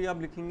सिंपली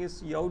आप लिखेंगे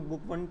cout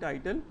book 1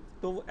 title.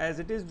 तो एज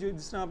इट इज़ जो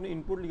जिसने आपने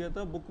इनपुट लिया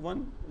था book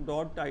 1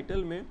 डॉट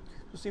टाइटल में,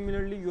 तो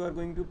similarly you are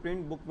going to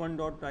print book 1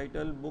 dot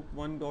title, book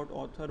 1 dot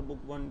author,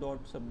 book 1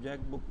 dot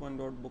subject, book 1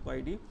 dot book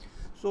id.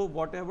 So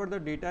what ever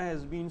the data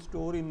has been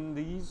store in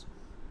these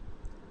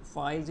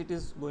files it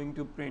is going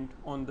to print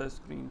on the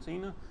screen, सही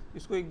ना.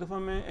 इसको एक दफ़ा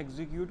मैं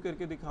execute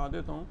करके दिखा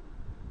देता हूँ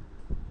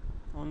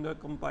ऑन द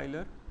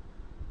कंपाइलर.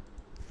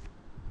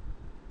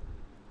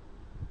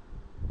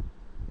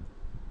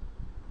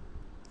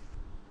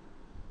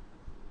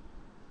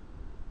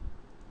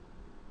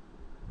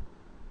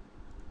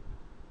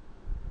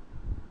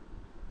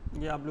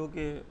 ये आप लोग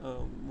के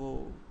वो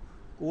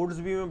कोड्स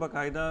भी मैं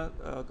बाकायदा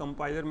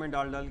कंपाइलर में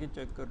डाल के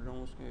चेक कर रहा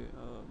हूँ उसके.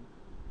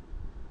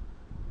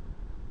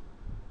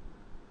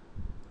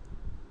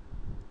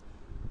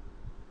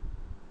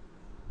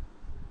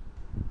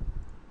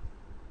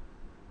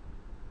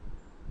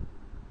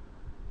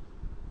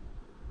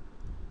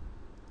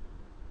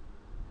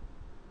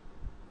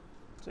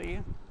 सही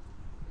है,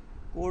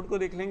 कोड को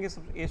देख लेंगे.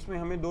 सब इसमें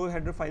हमें 2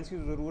 हेडर फाइल्स की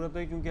ज़रूरत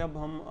है, क्योंकि अब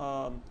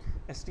हम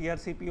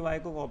strcpy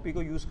को कॉपी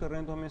को यूज़ कर रहे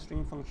हैं, तो हमें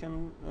स्ट्रिंग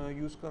फंक्शन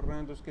यूज़ कर रहे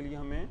हैं, तो उसके लिए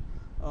हमें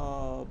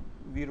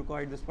we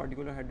require this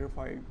particular header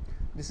file.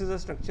 This is a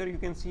structure. You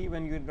can see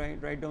when you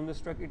write down the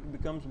struct it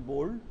becomes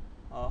bold,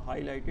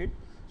 highlighted.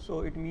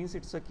 So it means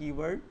it's a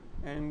keyword,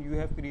 and you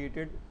have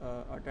created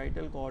a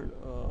title called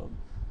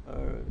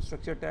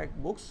structure tag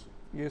books.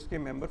 ये इसके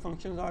member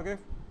functions आ गए.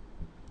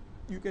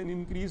 You can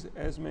increase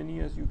as many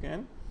as you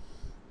can.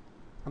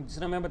 अब जिस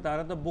तरह मैं बता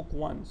रहा था book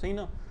 1, सही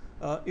ना.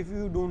 If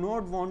you do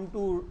not want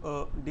to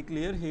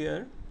declare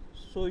here,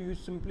 so you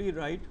simply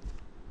write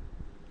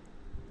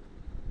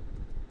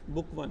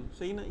book 1,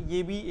 सही ना.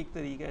 ये भी एक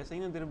तरीका है, सही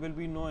ना. There will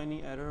be no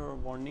any error or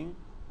warning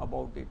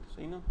about it,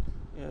 सही ना.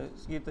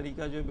 ये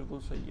तरीका जो है बिल्कुल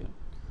सही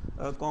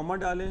है। कॉमा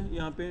डालें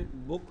यहाँ पे,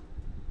 बुक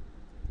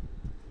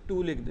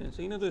 2 लिख दें,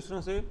 सही ना। तो इस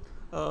तरह से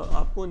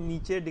आपको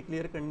नीचे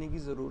डिक्लेयर करने की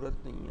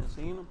ज़रूरत नहीं है,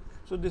 सही ना।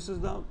 So this is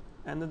the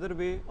another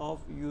way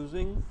of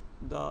using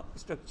the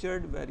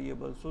structured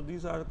variable. So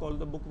these are called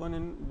the book 1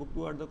 and book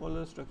 2 are the called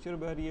the structure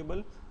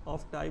variable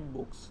of type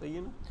books, सही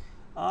है ना।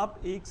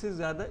 आप एक से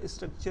ज़्यादा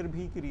स्ट्रक्चर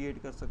भी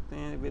क्रिएट कर सकते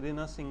हैं with in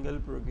a single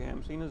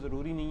programme, सही ना।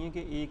 ज़रूरी नहीं है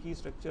कि एक ही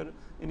स्ट्रक्चर,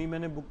 यानी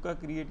मैंने बुक का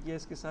क्रिएट किया,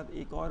 इसके साथ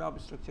एक और आप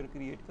स्ट्रक्चर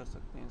क्रिएट कर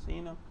सकते हैं,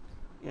 सही ना।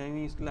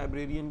 यानी इस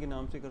लाइब्रेरियन के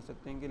नाम से कर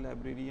सकते हैं कि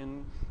लाइब्रेरियन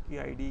की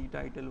आईडी,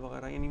 टाइटल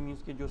वगैरह, यानी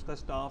मीन्स कि जो उसका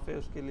स्टाफ है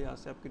उसके लिहाज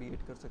से आप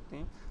क्रिएट कर सकते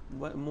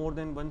हैं। More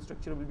than one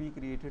structure will be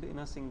created in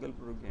a single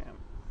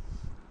programme.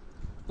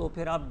 तो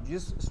फिर आप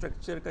जिस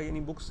स्ट्रक्चर का, यानी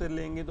बुक से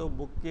लेंगे तो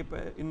बुक के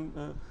इन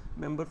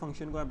मेंबर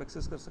फंक्शन को आप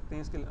एक्सेस कर सकते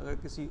हैं। इसके अगर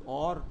किसी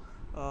और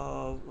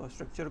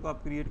स्ट्रक्चर को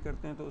आप क्रिएट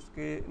करते हैं तो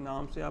उसके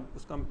नाम से आप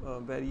उसका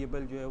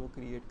वेरिएबल जो है वो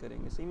क्रिएट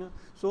करेंगे, सही ना।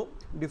 सो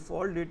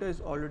default data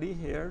is already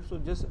hair, so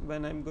just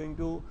when I am going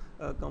to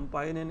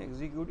compile and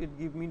execute it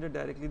give me the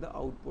directly the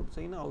output,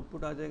 सही ना।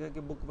 आउटपुट आ जाएगा कि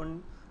बुक 1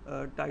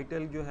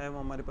 टाइटल जो है वो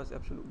हमारे पास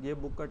एब्सोल्यूट, ये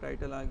बुक का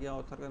टाइटल आ गया,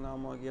 ऑथर का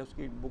नाम आ गया,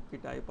 उसकी बुक की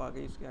टाइप आ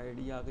गई, उसकी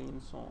आईडी आ गई, एंड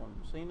सो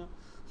ऑन, सही ना।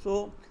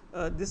 So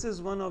this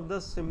is one of the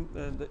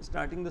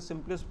starting the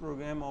simplest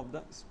programme of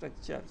the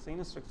structure, सही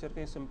ना। स्ट्रक्चर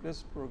का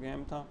सिंपलेस्ट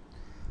प्रोग्राम था।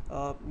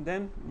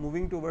 Then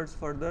moving towards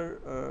further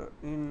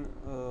in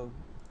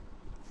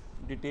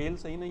detail,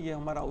 सही ना। ये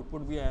हमारा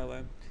आउटपुट भी आया हुआ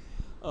है।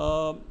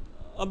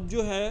 अब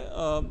जो है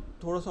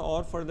थोड़ा सा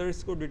और फर्दर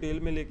इसको डिटेल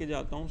में लेके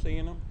जाता हूँ, सही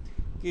है ना,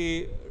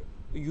 कि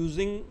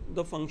यूजिंग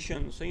द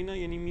फंक्शन, सही ना।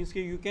 यानी मीन्स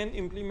कि you can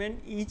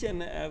implement each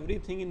and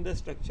everything in the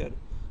structure.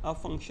 आप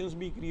फंक्शंस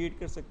भी क्रिएट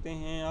कर सकते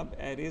हैं, आप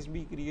एरेज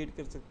भी क्रिएट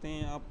कर सकते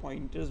हैं, आप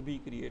पॉइंटर्स भी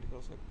क्रिएट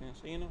कर सकते हैं,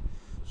 सही है ना।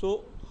 So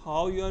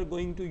how you are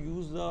going to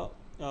use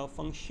the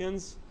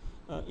functions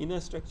in a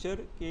structure,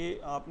 के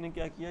आपने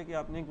क्या किया कि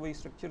आपने वही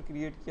स्ट्रक्चर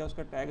क्रिएट किया,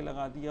 उसका टैग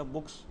लगा दिया,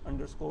 बुक्स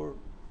अंडरस्कोर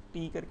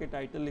टी करके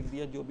टाइटल लिख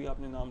दिया, जो भी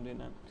आपने नाम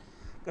देना है,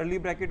 करली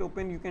bracket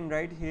open, you can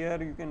write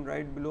hair, you can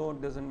write below,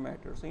 doesn't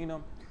matter, सही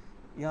ना।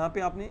 यहाँ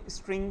पे आपने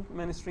स्ट्रिंग,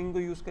 मैंने स्ट्रिंग को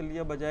यूज़ कर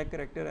लिया बजाय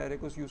करेक्टर एरे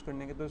को यूज़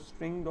करने के, तो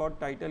स्ट्रिंग डॉट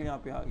टाइटल यहाँ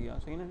पे आ गया,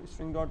 सही ना।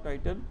 String dot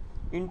title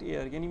int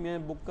year, यानी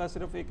मैं बुक का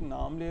सिर्फ एक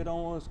नाम ले रहा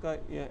हूँ और उसका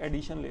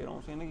एडिशन ले रहा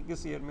हूँ, सही ना, कि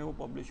किस ईयर में वो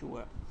पब्लिश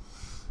हुआ है।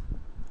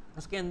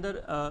 उसके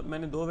अंदर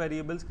मैंने 2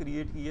 वेरिएबल्स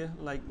क्रिएट किए,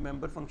 like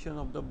member function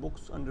of the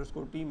books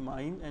underscore T,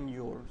 mine and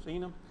your, सही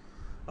ना।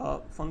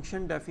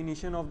 Function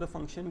definition of the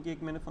function की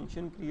एक मैंने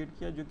फंक्शन क्रिएट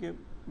किया जो कि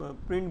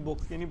प्रिंट बुक,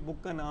 यानी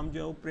बुक का नाम जो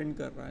है वो प्रिंट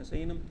कर रहा है,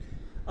 सही ना।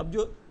 अब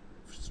जो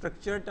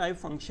स्ट्रक्चर टाइप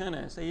फंक्शन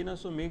है, सही ना,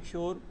 सो मेक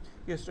श्योर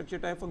कि स्ट्रक्चर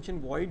टाइप फंक्शन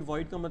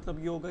वॉइड का मतलब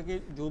ये होगा कि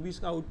जो भी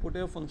इसका आउटपुट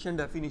है वो फंक्शन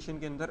डेफिनेशन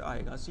के अंदर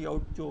आएगा। सी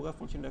आउट जो होगा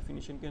फंक्शन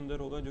डेफिनेशन के अंदर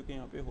होगा, जो कि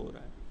यहाँ पे हो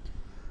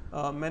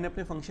रहा है। मैंने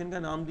अपने फंक्शन का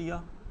नाम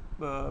दिया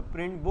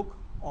प्रिंट बुक,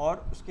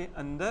 और उसके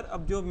अंदर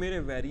अब जो मेरे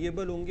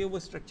वेरिएबल होंगे वो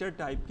स्ट्रक्चर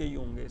टाइप के ही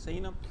होंगे, सही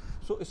ना।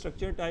 सो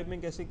स्ट्रक्चर टाइप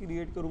में कैसे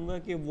क्रिएट करूँगा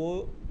कि वो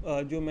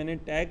जो मैंने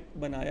टैग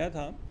बनाया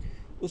था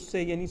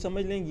उससे, यानी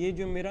समझ लें ये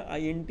जो मेरा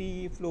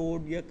INT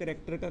फ्लोट या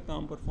करेक्टर का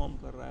काम परफॉर्म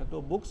कर रहा है,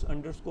 तो बुक्स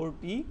अंडरस्कोर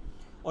टी,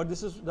 और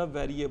दिस इज़ द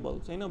वेरिएबल,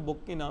 सही ना।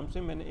 बुक के नाम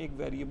से मैंने एक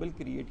वेरिएबल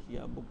क्रिएट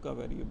किया, बुक का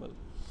वेरिएबल।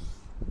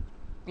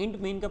 इंट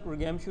मेन का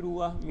प्रोग्राम शुरू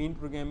हुआ, मेन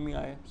प्रोग्राम में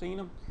आए, सही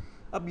ना।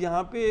 अब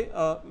यहाँ पे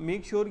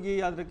मेक श्योर ये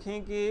याद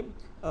रखें कि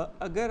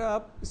अगर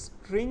आप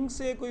स्ट्रिंग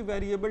से कोई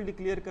वेरिएबल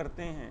डिक्लेयर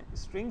करते हैं,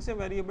 स्ट्रिंग से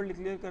वेरिएबल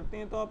डिक्लेयर करते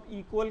हैं, तो आप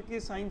इक्वल के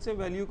साइन से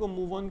वैल्यू को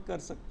मूव ऑन कर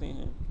सकते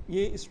हैं,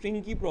 ये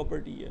स्ट्रिंग की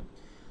प्रॉपर्टी है।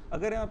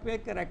 अगर आप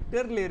एक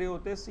करेक्टर ले रहे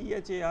होते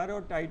CHAR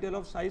और टाइटल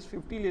ऑफ साइज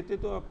 50 लेते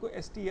तो आपको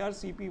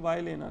STRCPY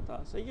लेना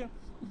था, सही है।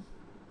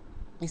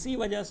 इसी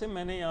वजह से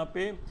मैंने यहाँ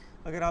पे,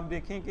 अगर आप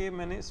देखें कि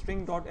मैंने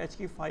string.h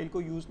की फ़ाइल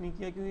को यूज़ नहीं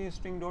किया, क्योंकि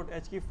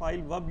string.h की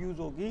फ़ाइल वब यूज़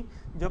होगी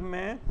जब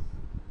मैं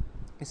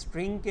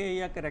स्ट्रिंग के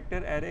या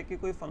करेक्टर एरे के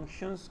कोई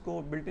फंक्शंस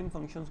को, बिल्ट इन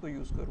फंक्शंस को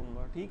यूज़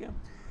करूँगा, ठीक है।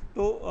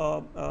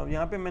 तो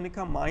यहाँ पे मैंने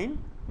कहा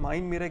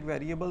माइन मेरा एक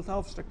वेरिएबल था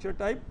ऑफ स्ट्रक्चर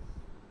टाइप,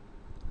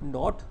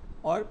 डॉट,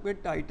 और फिर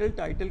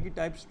टाइटल की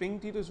टाइप स्ट्रिंग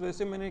थी, तो इस वजह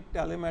से मैंने एक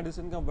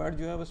टेलीमेडिसिन का वर्ड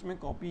जो है उसमें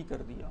कॉपी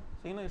कर दिया,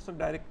 सही ना, it's a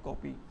direct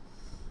copy.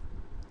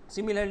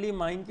 Similarly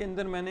mine के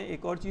अंदर मैंने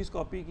एक और चीज़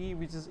कॉपी की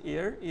विच इज़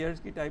एयर्स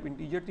की टाइप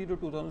इंटीजर थी, तो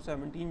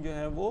 2017 जो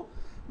है वो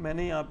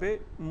मैंने यहाँ पे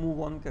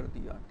मूव ऑन कर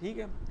दिया, ठीक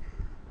है।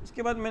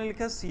 इसके बाद मैंने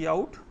लिखा सी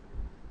आउट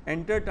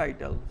एंटर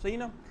टाइटल, सही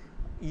ना।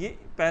 ये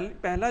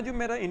पहला जो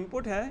मेरा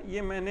इनपुट है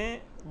ये मैंने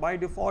बाय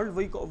डिफ़ॉल्ट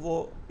वही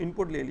वो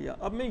इनपुट ले लिया।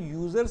 अब मैं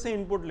यूज़र से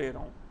इनपुट ले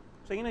रहा हूँ,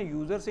 सही ना,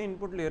 यूज़र से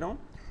इनपुट ले रहा हूँ।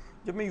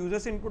 जब मैं यूज़र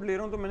से इनपुट ले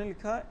रहा हूँ तो मैंने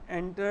लिखा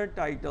एंटर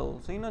टाइटल,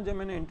 सही ना। जब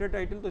मैंने एंटर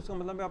टाइटल, तो इसका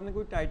मतलब है आपने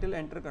कोई टाइटल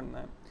एंटर करना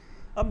है।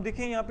 अब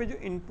देखें यहाँ पे जो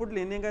इनपुट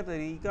लेने का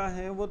तरीका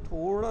है वो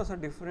थोड़ा सा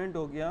डिफरेंट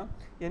हो गया,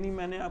 यानी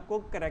मैंने आपको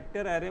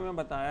करेक्टर एरे में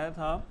बताया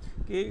था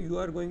कि you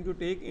are going to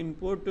take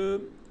input,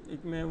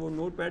 एक मैं वो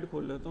नोट पैड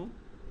खोल लेता हूँ,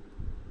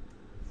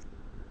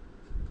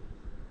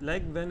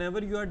 like when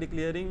ever you are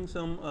declaring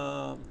some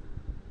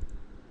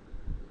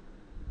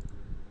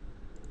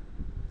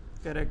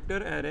character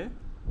array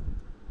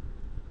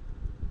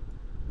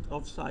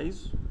of size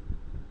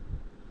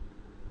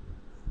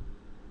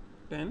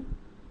 10.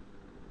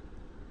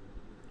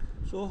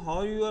 So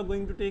how you are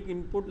going to take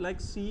input,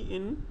 like C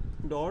in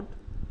dot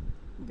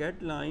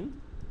get line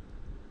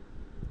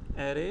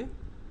array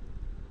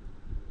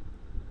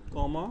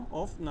comma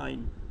of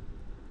 9.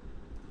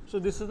 So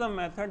this is the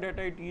method that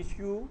I teach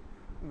you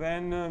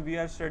when we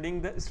are studying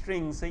the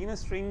string. सही ना,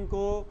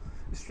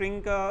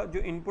 string का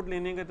जो input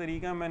लेने का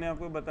तरीका मैंने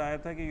आपको बताया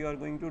था कि you are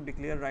going to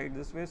declare right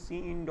this way,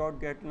 C in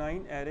dot get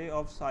line array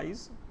of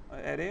size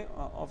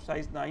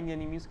 9,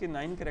 यानी मीन्स के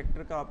 9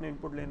 करेक्टर का आपने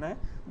इनपुट लेना है.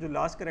 जो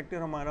लास्ट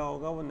करेक्टर हमारा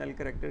होगा वो नल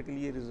करेक्टर के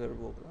लिए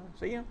रिजर्व होगा.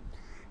 सही है.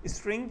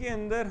 स्ट्रिंग के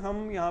अंदर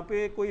हम यहाँ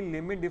पे कोई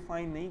लिमिट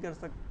डिफाइन नहीं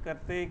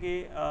करते कि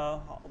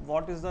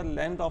what is the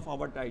length of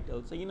our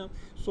title. सही ना.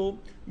 So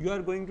you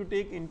are going to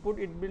take input,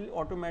 it will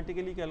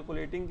automatically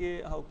calculating के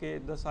okay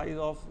the size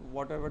of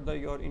what ever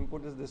the your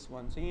input is this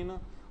one. सही है ना.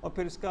 और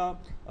फिर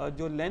इसका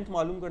जो लेंथ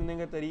मालूम करने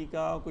का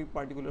तरीका, कोई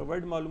पार्टिकुलर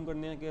वर्ड मालूम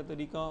करने का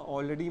तरीका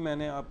ऑलरेडी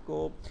मैंने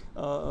आपको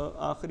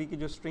आखिरी की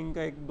जो स्ट्रिंग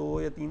का 1,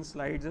 2 या 3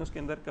 स्लाइड्स हैं उसके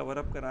अंदर कवर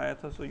अप कराया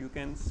था. So you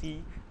can see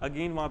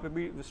again वहाँ पे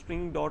भी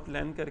स्ट्रिंग डॉट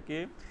लेंथ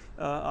करके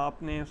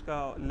आपने उसका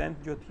लेंथ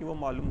जो थी वो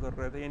मालूम कर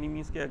रहे थे. यानी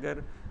मीन्स कि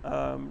अगर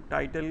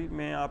टाइटल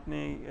में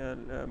आपने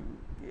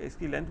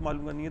इसकी लेंथ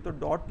मालूम करनी है तो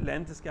डॉट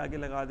लेंथ इसके आगे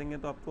लगा देंगे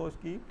तो आपको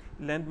उसकी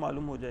लेंथ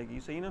मालूम हो जाएगी.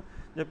 सही ना.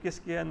 जबकि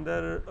इसके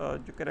अंदर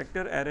जो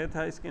कैरेक्टर एरे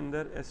था इसके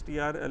अंदर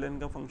strlen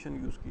का फंक्शन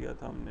यूज़ किया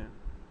था हमने.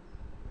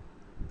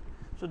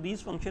 So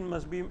these function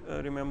must be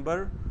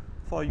remember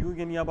for you,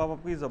 यानी अब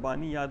आपकी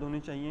ज़बानी याद होनी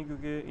चाहिए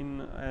क्योंकि in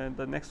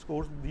the next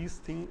course these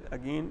thing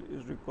again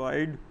is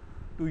required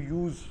to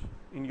use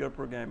in your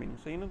programming.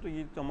 सही ना. तो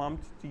ये तमाम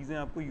चीज़ें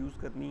आपको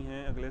यूज़ करनी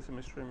हैं अगले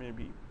सेमेस्टर में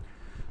भी.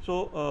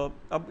 सो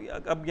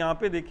अब यहाँ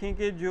पे देखें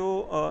कि जो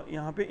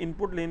यहाँ पे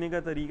इनपुट लेने का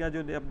तरीका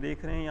जो आप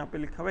देख रहे हैं यहाँ पे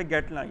लिखा हुआ है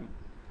गेट लाइन.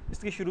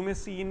 इसके शुरू में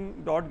सी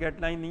इन डॉट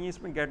गेट लाइन नहीं है,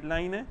 इसमें गेट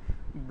लाइन है,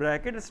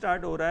 ब्रैकेट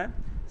स्टार्ट हो रहा है,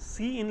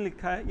 सी इन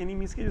लिखा है, यानी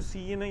मीन्स के जो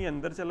सी इन है ये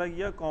अंदर चला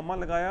गया, कॉमा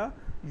लगाया,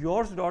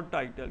 योर्स डॉट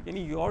टाइटल,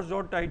 यानी योर्स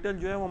डॉट टाइटल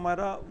जो है वो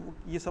हमारा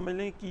ये समझ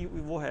लें कि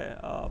वो है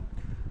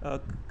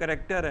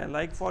करेक्टर है.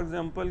 लाइक फॉर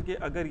एग्जांपल कि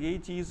अगर यही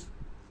चीज़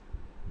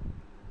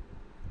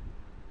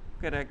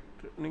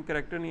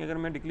करेक्टर नहीं, अगर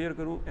मैं डिक्लेयर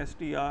करूं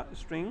str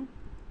string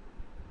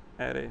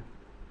array,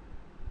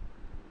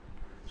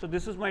 so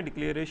this is my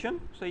declaration.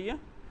 सही है.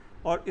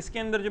 और इसके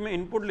अंदर जो मैं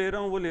इनपुट ले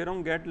रहा हूं वो ले रहा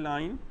हूं गेट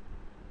लाइन.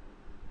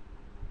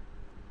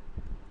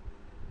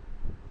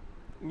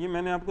 ये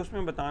मैंने आपको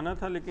उसमें बताना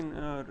था लेकिन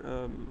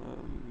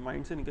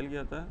माइंड से निकल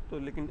गया था. तो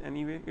लेकिन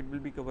anyway it will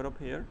be cover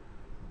up here.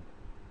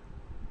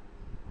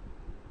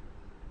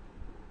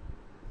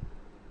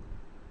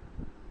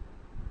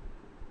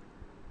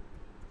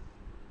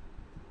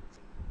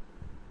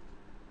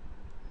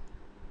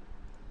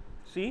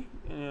 See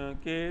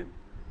कि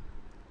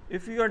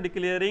if you are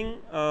declaring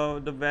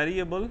the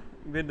variable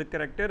with the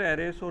character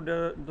array, so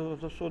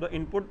the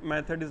input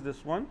method is this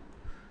one.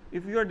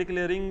 If you are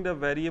declaring the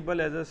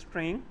variable as a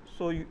string,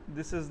 so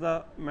this is the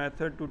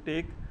method to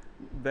take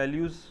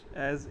values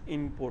as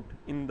input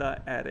in the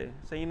array.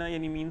 सही ना.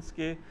 यानी means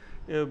के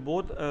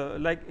both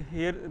like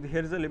here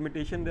is a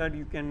limitation that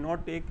you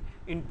cannot take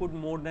input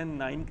more than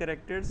 9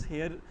 characters.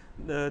 Here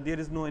there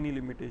is no any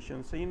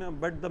limitation. सही ना.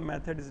 But the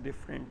method is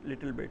different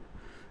little bit.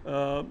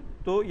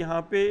 तो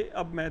यहाँ पे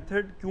अब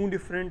मेथड क्यों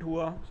डिफरेंट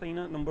हुआ. सही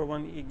ना. नंबर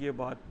 1 एक ये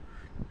बात,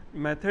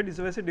 मेथड इस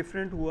वजह से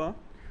डिफरेंट हुआ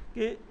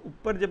कि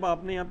ऊपर जब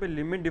आपने यहाँ पे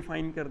लिमिट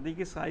डिफाइन कर दी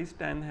कि साइज़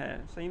 10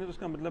 है. सही ना. तो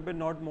उसका मतलब है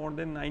not more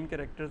than 9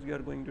 characters you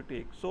are going to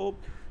take. So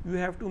you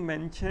have to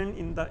mention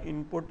in the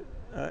input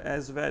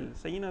as well.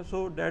 सही ना.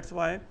 So that's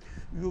why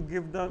you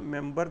give the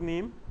member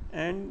name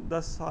and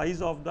the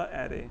size of the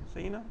array.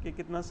 सही ना. कि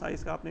कितना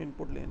size का आपने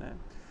input लेना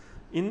है.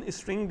 In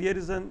string there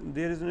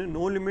is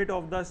no limit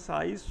of the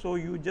size, so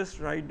you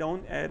just write down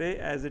array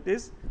as it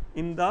is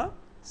in the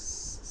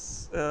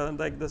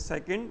like the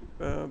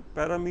second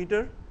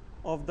parameter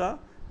of the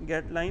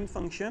getLine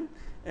function,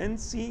 and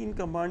C in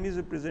command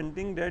is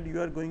representing that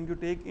you are going to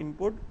take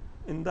input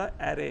in the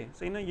array.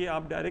 सही ना. ये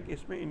आप direct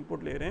इसमें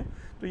input ले रहे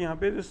हैं तो यहाँ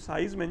पे जो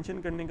साइज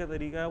मेंशन करने का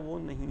तरीका है वो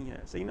नहीं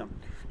है. सही ना.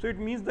 So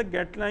it means the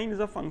getLine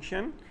is a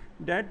function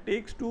that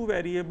takes 2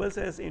 variables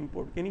as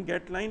input. यानी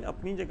getLine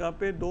अपनी जगह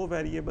पे 2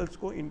 variables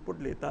को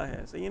input लेता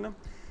है. सही है ना.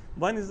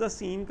 One is the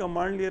scene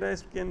command ले रहा है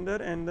इसके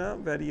अंदर and the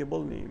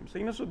variable name.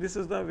 सही ना. So this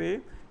is the way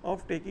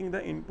of taking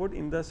the input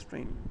in the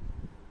string.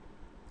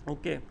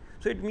 Okay.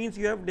 So it means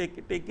you have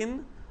taken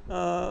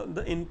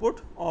the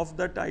input of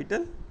the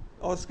title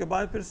और उसके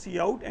बाद फिर see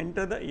out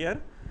enter the year.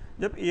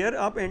 जब year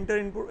आप enter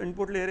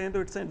input ले रहे हैं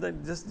तो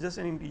it's just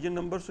an integer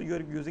number, so you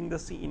are using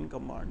the cin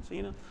command.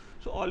 सही ना.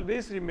 So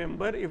always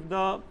remember if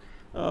the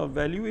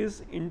value is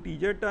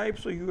integer type,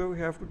 so you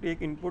have to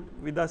take input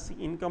with the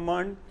cin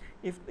command.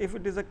 If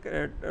it is a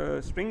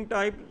string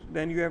type,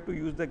 then you have to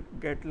use the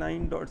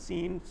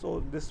getLine.cin, so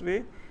this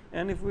way.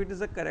 And if it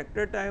is a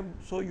character type,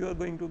 so you are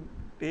going to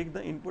take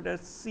the input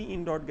as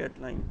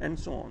cin.getLine and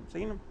so on.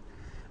 सही ना.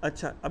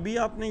 अच्छा, अभी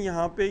आपने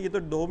यहाँ पे ये तो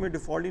 2 में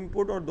डिफ़ॉल्ट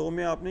इनपुट और 2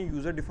 में आपने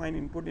यूज़र डिफाइन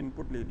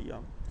इनपुट ले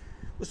लिया.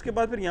 उसके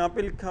बाद फिर यहाँ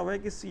पे लिखा हुआ है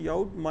कि सी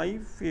out my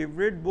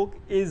favourite book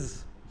is.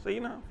 सही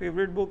ना,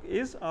 फेवरेट बुक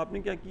इज़, आपने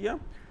क्या किया,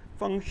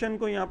 फंक्शन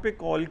को यहाँ पे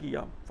कॉल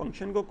किया,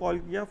 फंक्शन को कॉल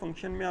किया,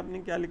 फंक्शन में आपने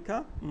क्या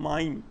लिखा,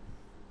 mine,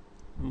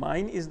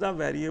 mine is the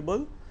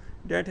variable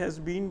date has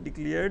been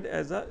declared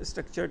as a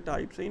structure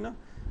type, सही ना।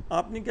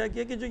 आपने क्या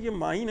किया कि जो ये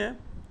माइन है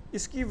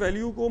इसकी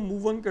वैल्यू को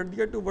मूव ऑन कर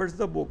दिया टुवर्ड्स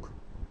द बुक,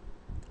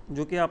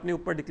 जो कि आपने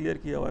ऊपर डिक्लेयर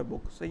किया हुआ है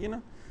बुक, सही है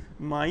ना।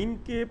 माइन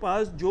के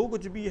पास जो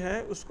कुछ भी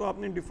है उसको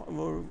आपने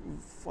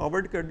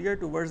फॉरवर्ड कर दिया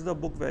टुवर्ड्स द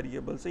बुक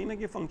वेरिएबल, सही ना।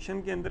 कि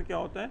फंक्शन के अंदर क्या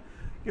होता है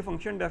कि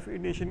फंक्शन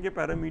डेफिनेशन के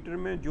पैरामीटर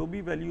में जो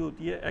भी वैल्यू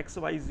होती है एक्स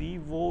वाई जी,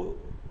 वो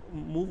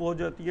मूव हो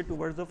जाती है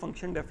टुवर्ड्स द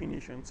फंक्शन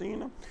डेफिनेशन, सही है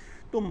ना।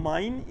 तो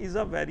mine is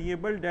a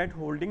variable date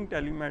holding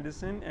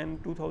telemedicine and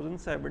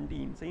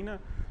 2017, सही ना।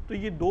 तो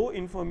ये दो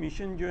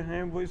इन्फॉर्मेशन जो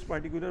हैं वो इस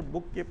पर्टिकुलर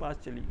बुक के पास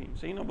चली गई,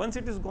 सही ना। Once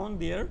it is gone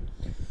there,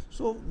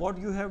 so what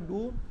you have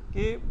do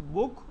कि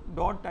बुक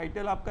डॉट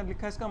टाइटल आपका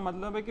लिखा है, इसका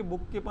मतलब है कि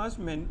बुक के पास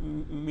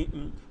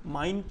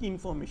माइन की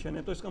इन्फॉर्मेशन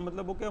है। तो इसका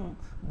मतलब वो क्या,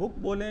 बुक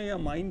बोलें या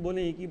माइन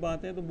बोलें एक ही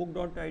बात है। तो बुक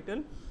डॉट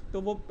टाइटल,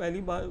 तो वो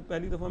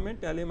पहली दफ़ा में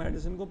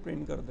टेलीमेडिसिन को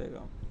प्रिंट कर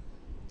देगा।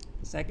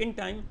 Second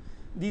time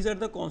these are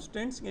the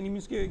constants, यानी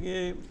मीन्स के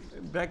ये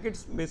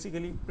ब्रैकेट्स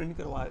बेसिकली प्रिंट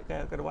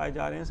करवाए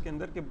जा रहे हैं इसके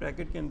अंदर, कि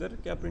ब्रैकेट के अंदर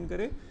क्या प्रिंट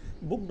करे,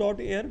 बुक डॉट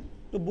एयर।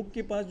 तो बुक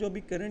के पास जो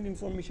अभी करंट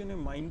इन्फॉर्मेशन है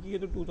माइन की है,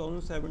 तो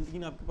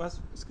 2017 आपके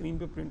पास स्क्रीन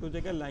पे प्रिंट हो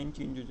जाएगा, लाइन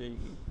चेंज हो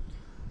जाएगी।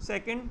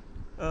 सेकंड,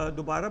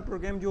 दोबारा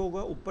प्रोग्राम जो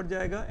होगा ऊपर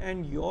जाएगा,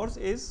 एंड योर्स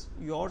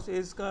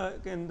इज़ का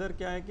के अंदर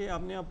क्या है कि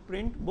आपने अब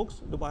प्रिंट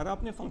बुक्स, दोबारा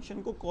आपने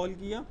फंक्शन को कॉल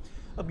किया।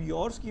 अब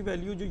योर्स की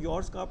वैल्यू, जो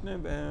योर्स का आपने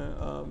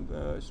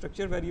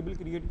स्ट्रक्चर वेरिएबल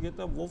क्रिएट किया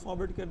था वो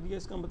फॉरवर्ड कर दिया।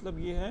 इसका मतलब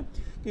ये है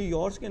कि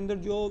योर्स के अंदर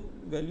जो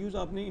वैल्यूज़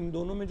आपने इन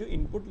दोनों में जो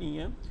इनपुट ली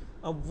हैं,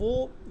 अब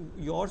वो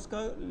योर्स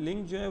का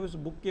लिंक जो है उस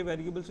बुक के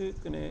वेरिएबल से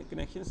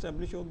कनेक्शन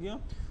इस्टेब्लिश हो गया।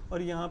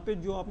 और यहाँ पे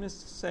जो आपने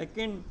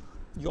सेकंड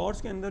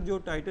योर्स के अंदर जो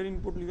टाइटल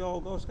इनपुट लिया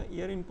होगा, उसका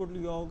ईयर इनपुट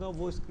लिया होगा,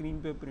 वो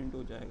स्क्रीन पे प्रिंट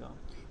हो जाएगा।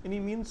 यानी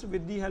means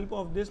with the help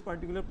of this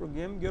particular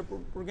programme, your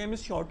programme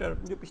is shorter.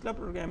 जो पिछला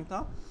प्रोग्राम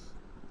था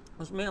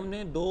उसमें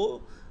हमने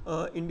दो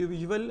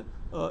इंडिविजुअल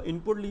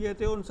इनपुट लिए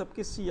थे और उन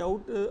सबके सी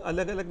आउट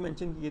अलग अलग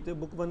मेंशन किए थे,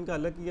 बुक 1 का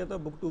अलग किया था,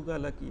 बुक 2 का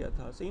अलग किया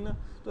था, सही ना।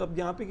 तो अब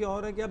यहाँ पे क्या हो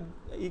रहा है कि अब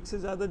एक से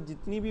ज़्यादा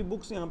जितनी भी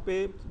बुक्स यहाँ पे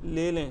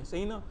ले लें,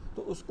 सही ना,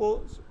 तो उसको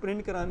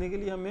प्रिंट कराने के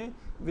लिए हमें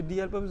with the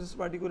help of this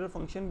particular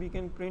function we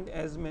can print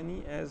as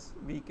many as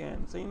we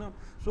can, सही ना।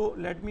 So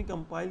let me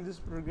compile this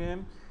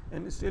programme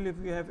and still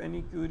if you have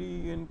any query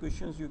and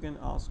questions you can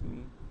ask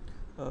me.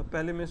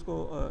 पहले मैं इसको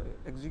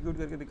execute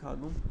करके दिखा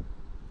दूँ।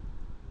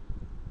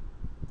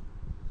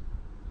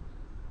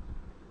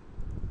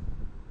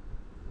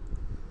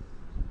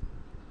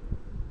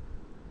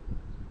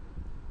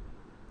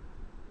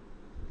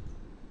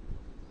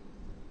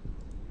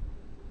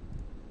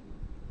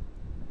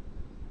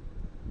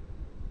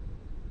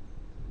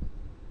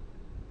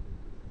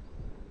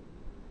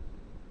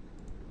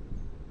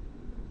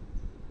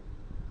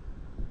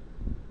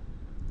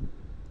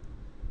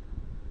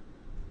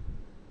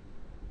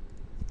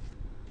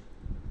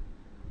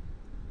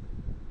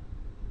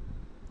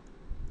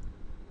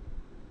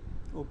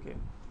 Okay,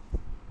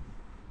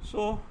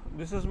 so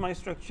this is my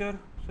structure,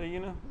 सही है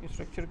ना।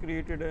 स्ट्रक्चर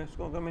क्रिएटेड है,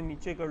 इसको अगर मैं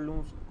नीचे कर लूँ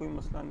कोई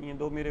मसला नहीं है।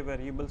 दो मेरे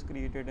वेरिएबल्स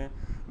क्रिएटेड हैं,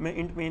 मैं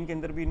इंट मेन के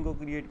अंदर भी इनको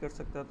क्रिएट कर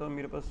सकता था,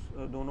 मेरे पास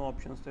दोनों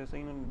ऑप्शंस थे,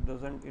 सही ना।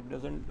 It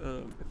doesn't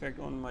effect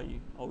on my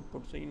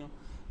output, सही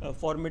ना।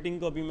 फॉर्मेटिंग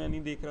को अभी मैं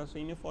नहीं देख रहा,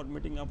 सही ना।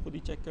 फॉर्मेटिंग आप खुद ही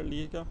चेक कर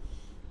लीजिएगा,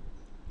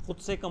 खुद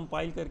से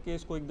कंपाइल करके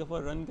इसको एक दफ़ा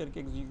रन करके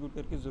एग्जीक्यूट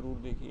करके ज़रूर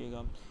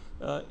देखिएगा।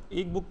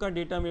 एक बुक का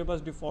डेटा मेरे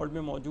पास डिफ़ॉल्ट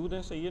में मौजूद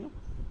है, सही है ना।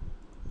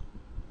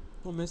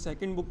 तो मैं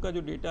सेकंड बुक का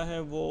जो डेटा है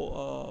वो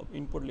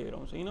इनपुट ले रहा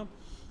हूँ, सही ना।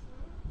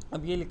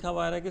 अब ये लिखा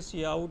हुआ है कि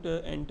सी आउट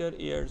एंटर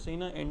एयर, सही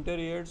ना, enter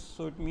air.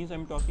 So it means I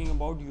am talking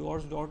about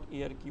yours dot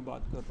air की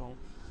बात कर रहा हूँ।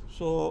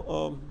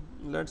 सो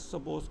लेट्स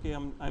सपोज कि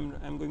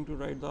I am going to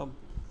right the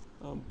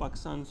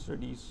Pakistan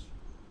studies,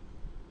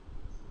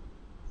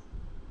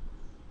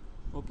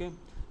 okay.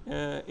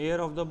 Air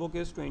of the book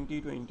is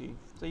 2020,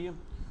 सही है।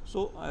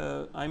 So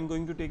I'm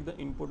going to take the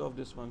input of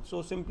this one. So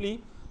simply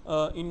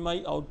in my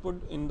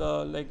output, in the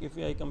like if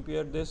I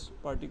compare this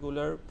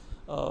particular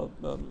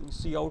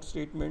C out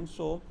statement,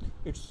 so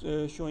it's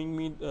showing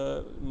me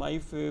my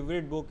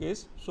favorite book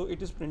is, so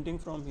it is printing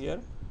from here,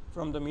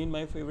 from the main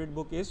my favorite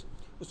book is।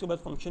 उसके बाद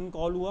function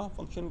call हुआ,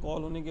 function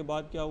call होने के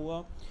बाद क्या हुआ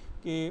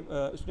कि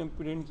उसने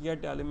प्रिंट किया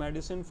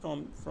टेलीमेडिसिन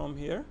फ्रॉम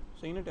हेयर,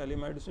 सही ना।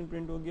 टेलीमेडिसिन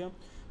प्रिंट हो गया,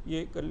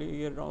 ये कर लिए,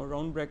 ये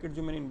राउंड ब्रैकेट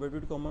जो मैंने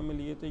इन्वर्टेड कॉमा में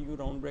लिए थे, ये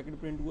राउंड ब्रैकेट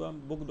प्रिंट हुआ,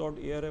 बुक डॉट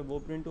एयर है वो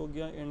प्रिंट हो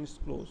गया, एंड इट्स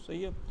क्लोज,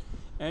 सही है।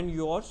 एंड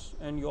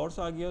योर्स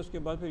आ गया। उसके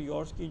बाद फिर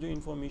योर्स की जो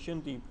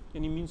इन्फॉर्मेशन थी,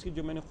 यानी मीन्स की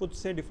जो मैंने खुद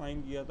से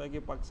डिफ़ाइन किया था कि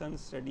पाकिस्तान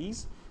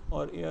स्टडीज़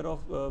और air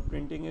of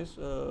printing is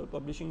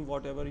publishing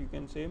what ever you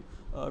can say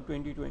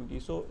 2020।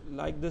 So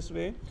like this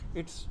way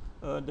it's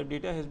the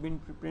data has been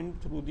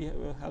printed through the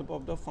help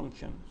of the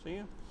function, सही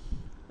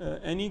है।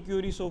 any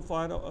query so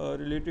far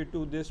related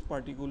to this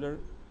particular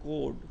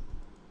code?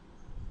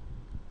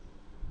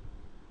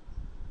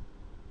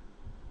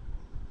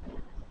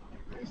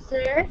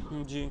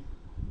 Sir ji,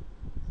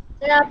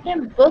 sir आपने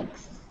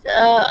books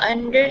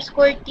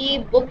underscore T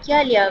book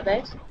क्या लिया हुआ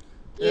है?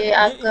 ये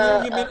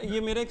आपका ये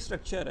मेरा एक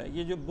स्ट्रक्चर है।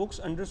 ये जो बुक्स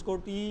अंडरस्कोर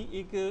टी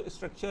एक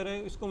स्ट्रक्चर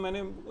है, इसको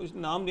मैंने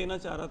नाम देना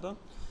चाह रहा था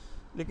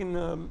लेकिन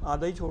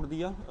आधा ही छोड़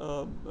दिया।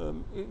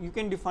 You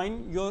can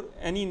define your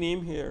any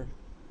name here,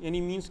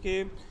 यानी मीन्स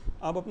के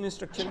आप अपने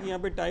स्ट्रक्चर की यहाँ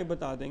पे टाइप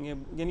बता देंगे,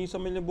 यानी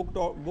समझ लें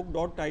बुक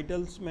डॉट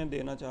टाइटल्स मैं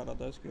देना चाह रहा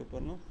था इसके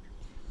ऊपर ना।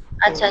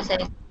 तो अच्छा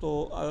सर, तो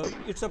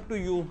इट्स अप टू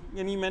यू,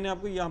 यानी मैंने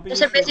आपको यहाँ पे तो ये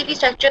सर शो। बेसिकली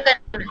स्ट्रक्चर का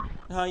नाम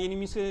है। हाँ, यानी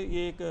मीन्स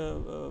ये एक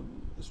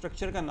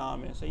स्ट्रक्चर का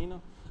नाम है, सही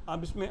ना।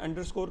 आप इसमें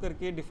अंडरस्कोर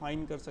करके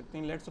डिफाइन कर सकते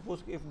हैं। Let's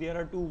suppose if there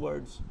are two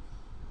words,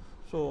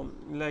 so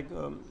like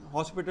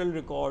hospital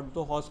record,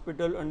 तो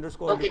हॉस्पिटल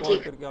अंडरस्कोर ओके रिकॉर्ड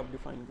ठीक है करके आप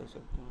डिफाइन कर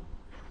सकते हैं।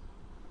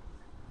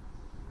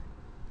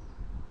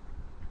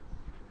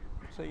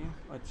 सही है।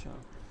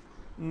 अच्छा,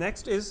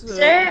 नेक्स्ट इज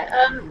सर।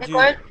 एक जी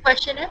और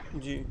क्वेश्चन है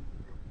जी।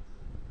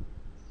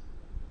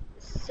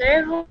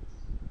 सर, वो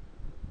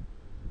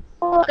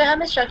अगर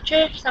हमें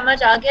स्ट्रक्चर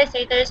समझ आ गया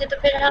सही तरह से तो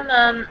फिर हम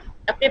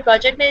अपने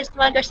प्रोजेक्ट में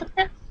इस्तेमाल कर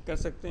सकते हैं। कर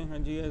सकते हैं, हाँ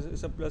जी,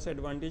 एज अ प्लस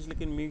एडवांटेज।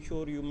 लेकिन make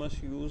sure you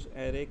must use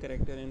array,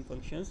 character and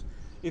functions.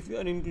 If you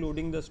are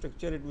including the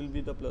structure it will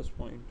be the plus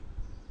point.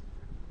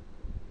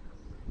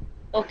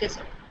 Okay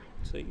sir.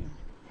 सही है।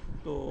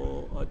 तो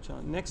अच्छा,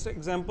 next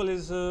example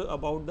is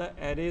about the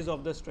arrays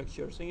of the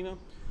structure, सही ना।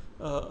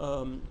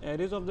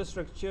 Arrays of the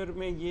structure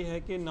में ये है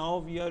कि now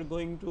we are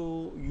going to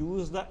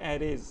use the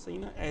arrays, सही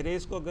ना।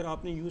 एरेज को अगर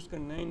आपने यूज़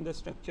करना है in the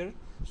structure,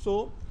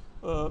 so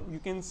you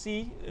can see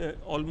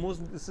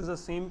almost this is a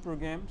same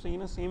programme, सही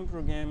ना, सेम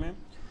प्रोग्राम है।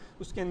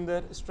 उसके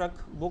अंदर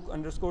स्ट्रक बुक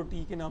अंडरस्कोर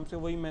टी के नाम से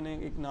वही मैंने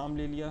एक नाम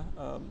ले लिया।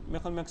 मेरे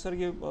ख्याल में अक्सर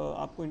ये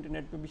आपको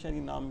इंटरनेट पे भी शायद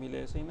ये नाम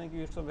मिले, सही ना,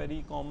 कि it's a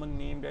very common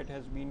name that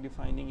has been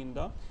defining in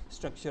the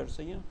structure,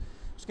 सही है।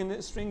 उसके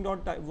अंदर स्ट्रिंग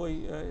डॉट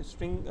वही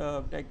स्ट्रिंग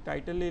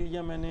टाइटल ले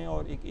लिया मैंने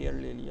और एक एयर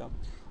ले लिया।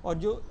 और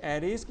जो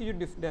एरेज की जो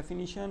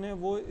डेफिनेशन है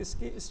वो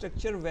इसके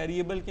स्ट्रक्चर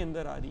वेरिएबल के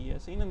अंदर आ रही है,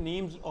 सही ना,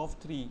 नेम्स ऑफ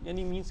 3,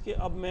 यानी मीन्स के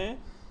अब मैं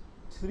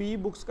 3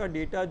 बुक्स का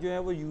डेटा जो है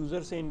वो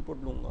यूज़र से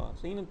इनपुट लूँगा,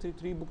 सही ना।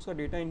 3 बुक्स का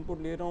डेटा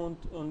इनपुट ले रहा हूँ,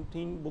 उन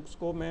 3 बुक्स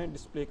को मैं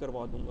डिस्प्ले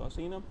करवा दूँगा,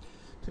 सही ना।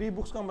 3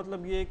 बुक्स का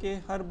मतलब ये है कि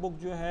हर बुक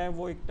जो है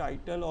वो एक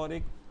टाइटल और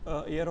एक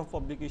ईयर ऑफ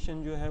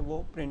पब्लिकेशन जो है वो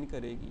प्रिंट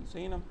करेगी,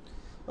 सही ना।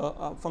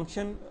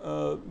 फंक्शन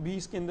भी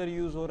इसके अंदर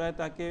यूज़ हो रहा है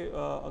ताकि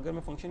अगर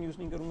मैं फंक्शन यूज़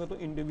नहीं करूँगा तो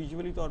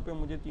इंडिविजुअली तौर पे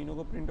मुझे तीनों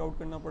को प्रिंट आउट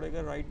करना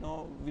पड़ेगा। Right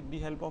now with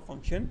the help of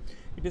function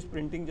it is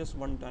printing just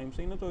one time,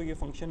 सही ना। तो ये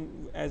फंक्शन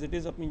एज इट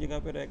इज़ अपनी जगह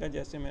पे रहेगा,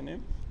 जैसे मैंने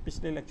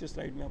पिछले लेक्चर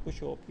स्लाइड में आपको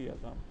शो अप किया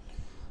था।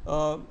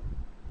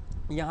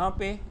 यहाँ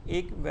पे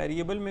एक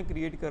वेरिएबल मैं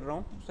क्रिएट कर रहा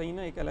हूँ, सही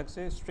ना, एक अलग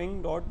से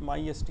स्ट्रिंग डॉट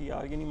माई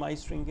str यानी माई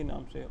स्ट्रिंग के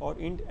नाम से,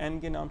 और इंट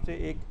n के नाम से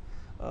एक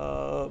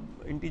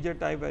इंटीजर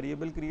टाइप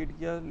वेरिएबल क्रिएट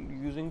किया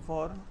using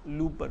for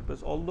loop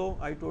purpose. Although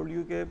I told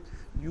you के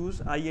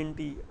यूज़ int,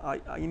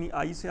 यानी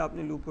आई से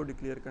आपने लूप को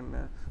डिक्लेयर करना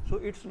है। So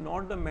it's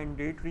not the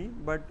mandatory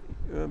but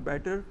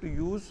better to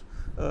use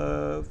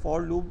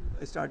for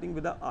loop starting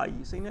with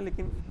I, सही ना।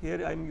 लेकिन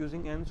here I am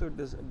using n, so it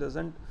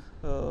doesn't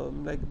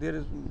like there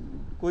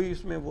is कोई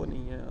इसमें वो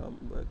नहीं है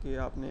कि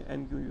आपने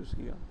n क्यों यूज़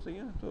किया, सही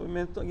है। तो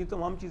मैं तो ये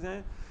तमाम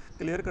चीज़ें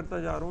क्लियर करता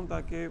जा रहा हूँ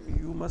ताकि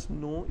you must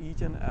know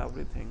each and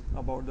everything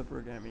about the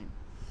programming.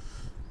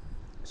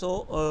 So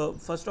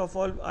first of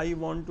all I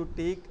want to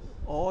take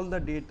all the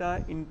data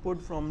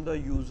input from the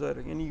user,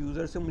 यानी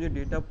यूज़र से मुझे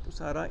डेटा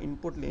सारा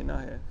इनपुट लेना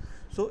है।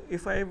 So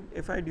if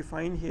I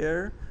define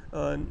here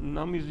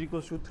num is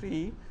equals to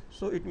 3,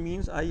 so it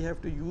means I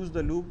have to use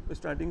the loop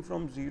starting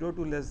from 0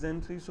 to less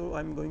than 3, so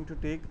I'm going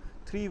to take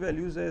 3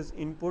 values as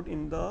input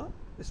in the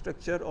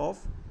structure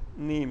of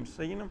names,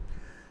 सही है ना।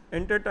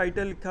 Enter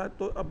title लिखा,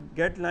 तो अब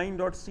gate line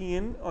dot C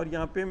N, और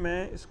यहाँ पे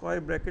मैं स्क्वायर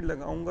ब्रैकेट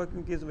लगाऊंगा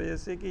क्योंकि इस वजह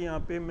से कि यहाँ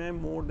पे मैं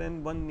मोर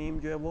देन 1 नेम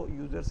जो है वो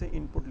यूज़र से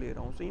इनपुट ले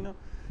रहा हूँ, सही ना।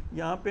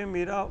 यहाँ पे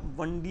मेरा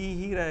 1D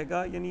ही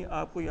रहेगा, यानी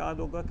आपको याद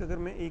होगा कि अगर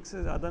मैं एक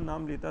से ज़्यादा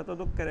नाम लेता था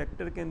तो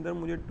कैरेक्टर के अंदर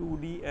मुझे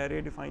 2D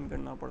एरे डिफाइन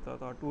करना पड़ता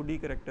था, 2D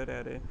कैरेक्टर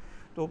एरे।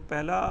 तो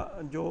पहला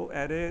जो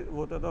एरे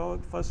होता था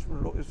first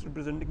row is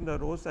representing the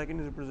row, second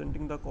is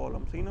representing the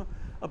column, सही ना।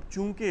 अब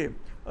चूंकि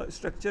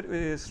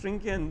स्ट्रक्चर स्ट्रिंग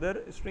के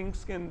अंदर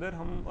स्ट्रिंग्स के अंदर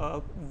हम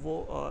वो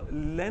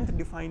लेंथ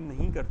डिफाइन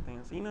नहीं करते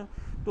हैं, सही ना।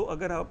 तो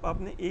अगर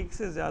आपने एक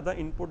से ज़्यादा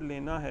इनपुट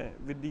लेना है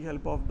with the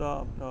help of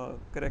the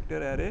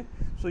character array,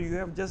 so you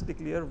have just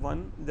declare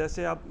 1,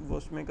 जैसे आप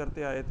उसमें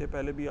करते आए थे,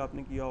 पहले भी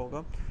आपने किया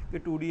होगा कि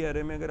 2D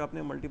एरे में अगर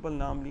आपने मल्टीपल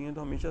नाम लिए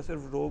तो हमेशा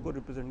सिर्फ रो को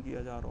रिप्रेजेंट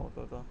किया जा रहा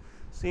होता था।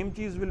 Same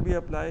cheese will be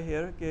apply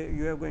hair कि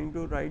you are going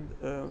to right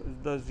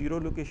the zero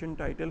location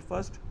title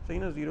first, सही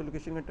ना। ज़ीरो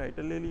लोकेशन का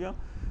टाइटल ले लिया,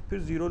 फिर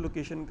ज़ीरो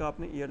लोकेशन का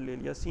आपने ईयर ले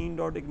लिया। सीन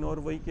डॉट इग्नोर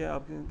वही कि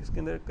आप इसके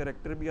अंदर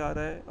करेक्टर भी आ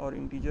रहा है और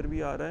इंटीजर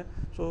भी आ रहा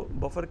है, सो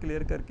बफर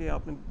क्लियर करके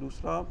आपने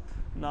दूसरा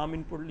नाम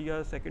इनपुट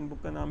लिया, सेकंड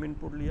बुक का नाम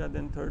इनपुट लिया,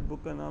 देन थर्ड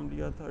बुक का नाम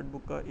लिया, थर्ड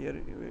बुक का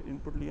ईयर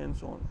इनपुट लिया, and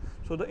so on.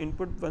 So the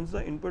input once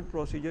the input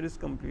procedure is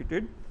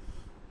completed,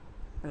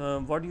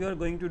 what you are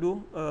going to do,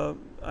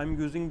 I'm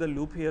using the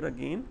loop here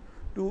again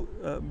to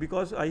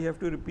because I have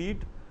to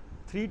repeat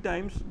 3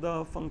 times the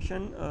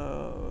function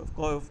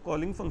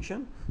calling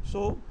function.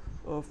 So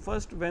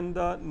first when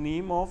the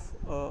name of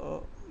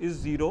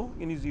is zero,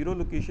 यानी zero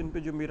location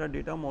पे जो मेरा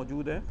data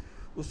मौजूद है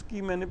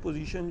उसकी मैंने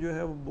position जो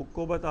है वो बुक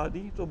को बता दी,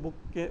 तो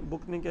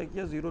बुक ने क्या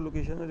किया, ज़ीरो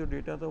लोकेशन का जो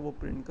डेटा था वो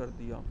प्रिंट कर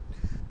दिया।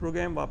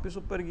 प्रोग्राम वापस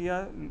ऊपर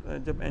गया,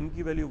 जब n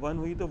की वैल्यू 1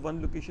 हुई तो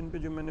 1 लोकेशन पे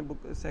जो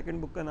मैंने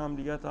सेकंड बुक का नाम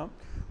लिया था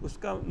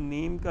उसका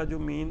नेम का जो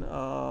मेन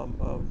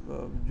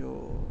जो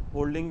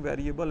होल्डिंग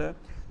वेरिएबल है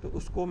तो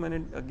उसको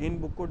मैंने अगेन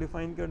बुक को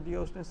डिफाइन कर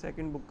दिया, उसने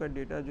सेकंड बुक का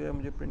डेटा जो है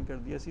मुझे प्रिंट कर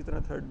दिया, इसी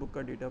तरह थर्ड बुक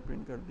का डेटा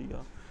प्रिंट कर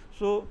दिया।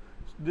 सो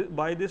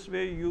by this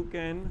way you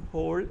can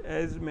hold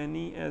as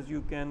many as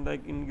you can,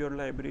 like in your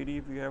library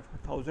if you have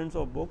thousands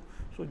of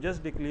books, so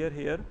just declare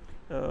here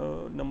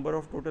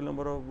total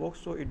number of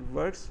books, so it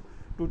works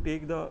to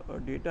take the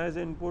data as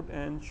input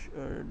and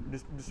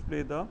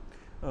display the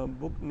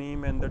book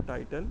name and the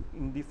title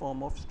in the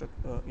form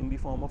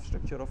of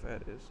structure of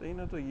arrays, सही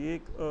ना। तो ये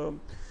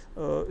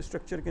एक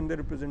structure के अंदर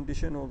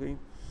representation हो गई।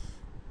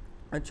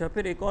 अच्छा,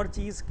 फिर एक और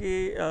चीज़ कि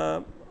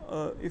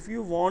इफ़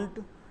यू वांट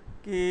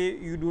कि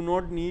यू डू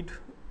नॉट नीड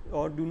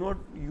और do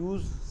not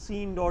use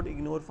scene dot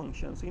ignore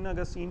function, सही ना।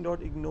 अगर सीन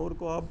डॉट इग्नोर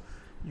को आप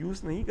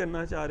यूज़ नहीं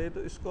करना चाह रहे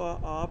तो इसको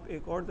आप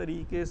एक और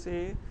तरीके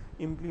से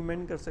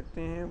इम्प्लीमेंट कर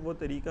सकते हैं। वो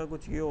तरीका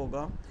कुछ ये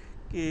होगा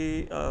कि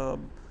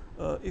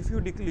if you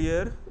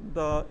declare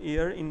the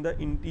air in the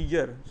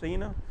integer, सही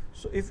ना।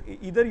 सो इफ़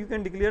इधर यू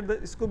कैन डिक्लेयर द,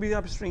 इसको भी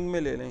आप स्ट्रिंग में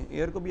ले लें,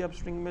 एयर को भी आप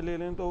स्ट्रिंग में ले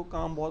लें तो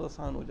काम बहुत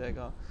आसान हो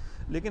जाएगा।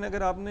 लेकिन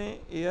अगर आपने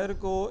एयर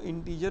को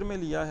इंटीजर में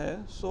लिया है,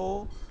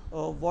 सो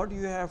what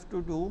you have to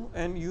do,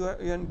 and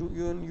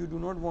you do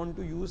not want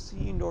to use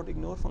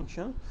cin.ignore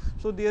function,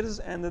 so there is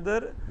another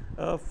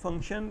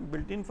function,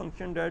 built-in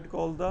function that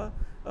called the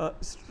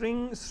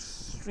string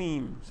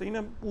stream, सही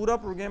ना। पूरा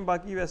प्रोग्राम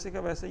बाकी वैसे का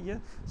वैसा ही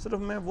है, सिर्फ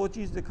मैं वो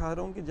चीज़ दिखा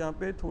रहा हूँ कि जहाँ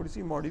पे थोड़ी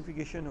सी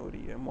मॉडिफिकेशन हो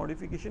रही है।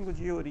 मॉडिफिकेशन कुछ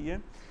ये हो रही है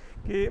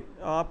कि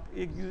आप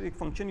एक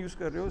फंक्शन यूज़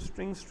कर रहे हो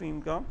स्ट्रिंग स्ट्रीम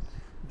का,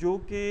 जो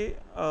कि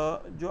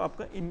जो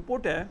आपका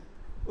इनपुट है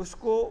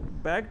उसको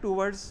बैक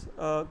टूवर्ड्स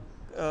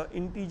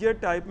इंटीजर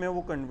टाइप में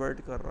वो कन्वर्ट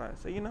कर रहा है,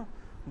 सही ना।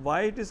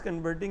 Why it is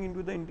converting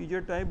into the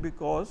integer type,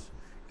 because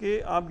कि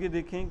आप ये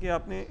देखें कि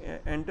आपने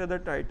एंटर द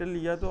टाइटल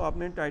लिया तो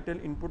आपने टाइटल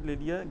इनपुट ले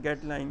लिया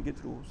गेट लाइन के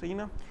थ्रू, सही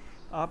ना।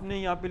 आपने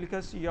यहाँ पे लिखा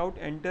सी आउट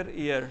एंटर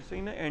एयर,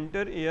 सही ना,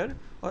 एंटर एयर,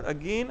 और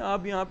अगेन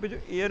आप यहाँ पे जो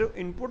एयर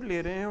इनपुट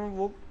ले रहे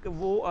हैं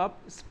वो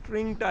आप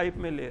स्ट्रिंग टाइप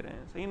में ले रहे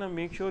हैं, सही ना।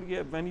 मेक श्योर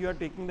कि when you are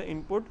taking the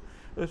input,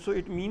 so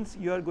it means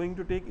you are going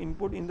to take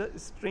input in the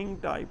string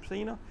type,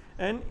 सही ना।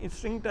 एंड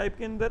स्ट्रिंग टाइप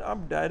के अंदर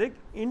आप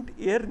डायरेक्ट इंट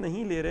एयर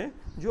नहीं ले रहे,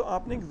 जो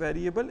आपने एक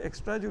वेरिएबल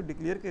एक्स्ट्रा जो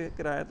डिक्लेयर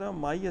कराया था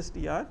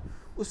my_str,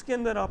 उसके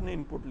अंदर आपने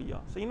इनपुट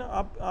लिया, सही ना।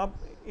 आप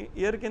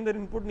एयर के अंदर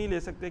इनपुट नहीं ले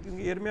सकते,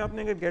 क्योंकि एयर में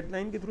आपने अगर गेट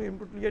लाइन के थ्रू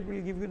इनपुट लिया it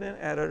will give you an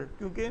error,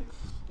 क्योंकि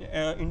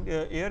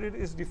air it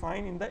is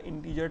defined in the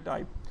integer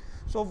type.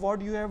 So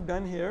what you have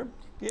done here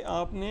कि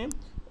आपने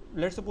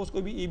लेट्स सपोज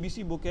कोई भी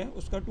ABC बुक है,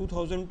 उसका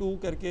 2002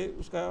 करके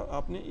उसका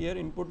आपने एयर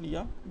इनपुट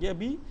लिया, ये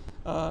अभी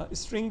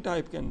स्ट्रिंग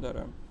टाइप के अंदर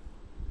है।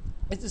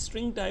 इस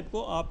स्ट्रिंग टाइप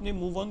को आपने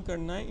मूव ऑन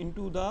करना है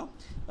into the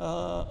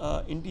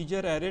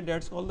integer array,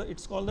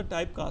 it's called the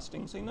type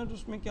casting, सही ना। तो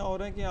उसमें क्या हो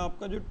रहा है कि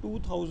आपका जो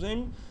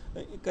 2000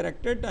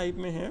 करेक्टर टाइप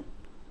में है,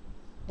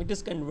 it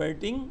is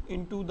converting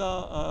into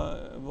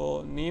the वो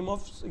नेम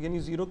ऑफ, यानी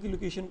ज़ीरो की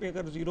लोकेशन पे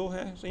अगर ज़ीरो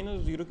है, सही ना,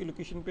 ज़ीरो की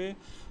लोकेशन पे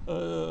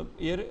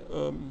एयर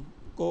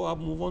को आप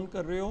मूव ऑन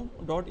कर रहे हो,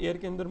 डॉट एयर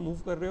के अंदर मूव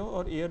कर रहे हो,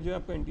 और एयर जो है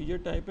आपका इंटीजर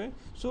टाइप है,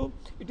 so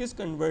it is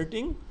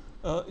converting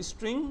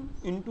string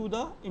into the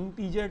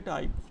integer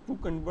type. To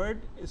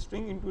convert a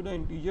string into the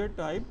integer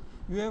type,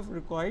 you have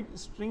required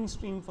string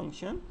stream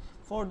function.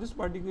 For this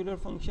particular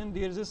function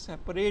there is a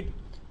separate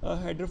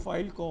header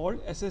file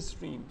called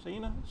ssstream, सही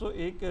ना। so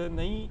एक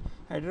नई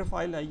header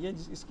file आई है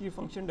जिसकी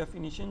function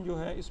definition जो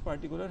है इस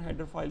particular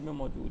header file में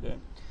मौजूद है।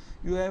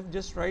 You have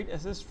just write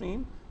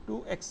ssstream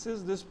to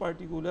access this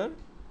particular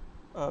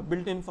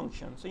built-in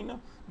function, सही ना,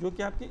 जो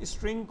कि आपके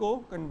string को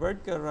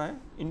convert कर रहा है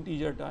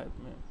integer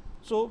type में।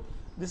 so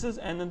this is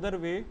another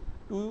way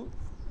to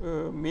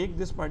make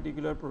this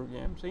particular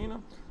program, सही ना।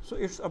 so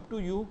it's up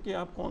to you कि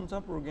आप कौन सा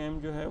प्रोग्राम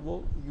जो है वो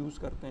यूज़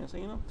करते हैं,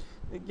 सही ना।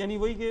 यानी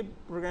वही कि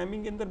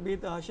प्रोग्रामिंग के अंदर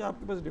बेतहाशा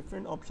आपके पास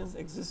डिफरेंट ऑप्शंस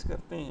एग्जिस्ट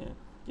करते हैं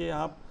कि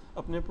आप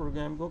अपने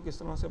प्रोग्राम को किस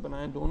तरह से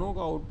बनाएं। दोनों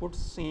का आउटपुट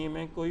सेम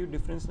है, कोई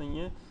डिफरेंस नहीं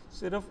है,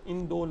 सिर्फ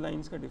इन दो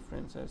लाइंस का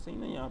डिफरेंस है, सही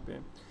ना यहाँ पे।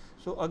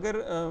 so अगर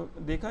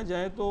देखा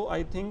जाए तो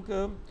I think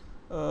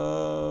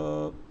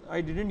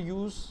I didn't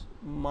use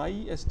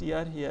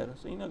my_str here,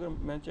 सही ना। अगर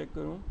मैं चेक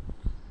करूँ,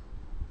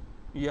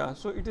 या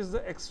so it is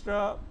the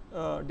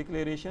extra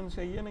declaration,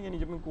 सही है ना। यानी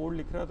जब मैं कोड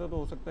लिख रहा था तो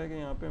हो सकता है कि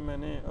यहाँ पे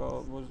मैंने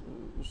वो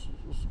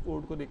उस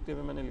कोड को देखते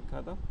हुए मैंने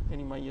लिखा था,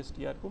 यानी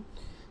my_str को।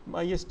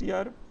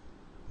 my_str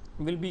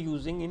will be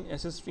using in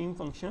ssstream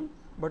function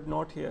but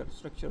not here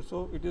structure,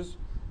 so it is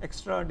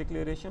extra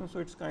declaration, so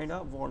it's kind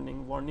of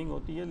warning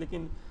होती है,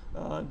 लेकिन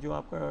जो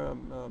आपका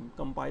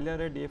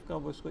कंपाइलर है डेव का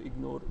वो इसको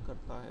इग्नोर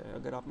करता है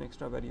अगर आपने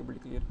एक्स्ट्रा वेरिएबल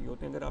डिक्लेयर किए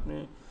होते हैं। अगर आपने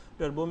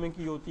टर्बो में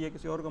की होती है,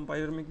 किसी और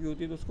कंपाइलर में की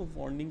होती है, तो उसको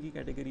वार्निंग की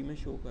कैटेगरी में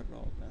शो कर रहा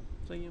होता है,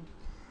 सही है।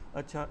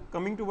 अच्छा,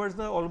 coming towards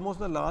the almost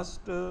the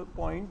last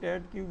point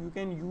eight कि you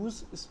can use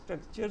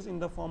structures in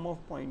the form of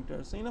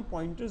pointers, सही ना.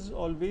 Pointers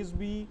always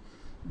be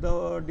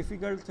the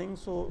difficult thing,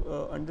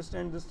 so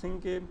understand this thing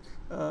के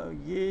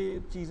ये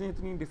चीज़ें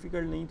इतनी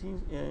डिफ़िकल्ट नहीं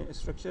थी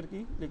स्ट्रक्चर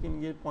की,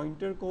 लेकिन ये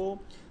पॉइंटर को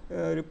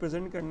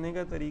रिप्रेजेंट करने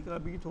का तरीका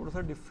भी थोड़ा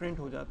सा डिफरेंट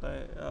हो जाता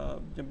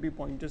है जब भी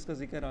पॉइंटर्स का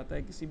जिक्र आता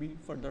है किसी भी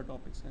फर्दर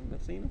टॉपिक्स के अंदर,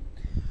 सही ना.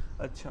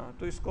 अच्छा,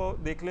 तो इसको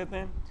देख लेते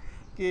हैं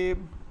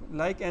कि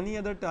like any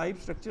other type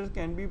structure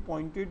can be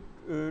pointed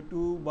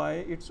to bye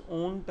its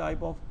own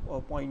type of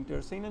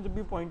pointers, सही ना. जब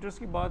भी पॉइंटर्स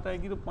की बात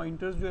आएगी तो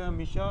पॉइंटर्स जो है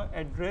हमेशा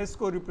एड्रेस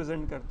को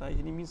रिप्रेजेंट करता है,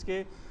 यानी मीन्स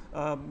के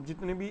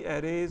जितने भी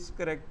एरेज,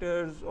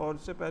 करेक्टर्स और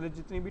उससे पहले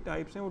जितनी भी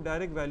टाइप्स हैं वो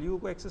डायरेक्ट वैल्यू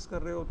को एक्सेस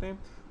कर रहे होते हैं.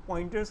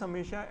 पॉइंटर्स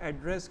हमेशा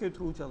एड्रेस के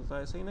थ्रू चलता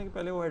है, सही ना, कि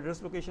पहले वो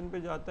एड्रेस लोकेशन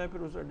पे जाता है,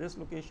 फिर उस एड्रेस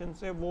लोकेशन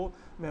से वो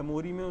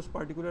मेमोरी में उस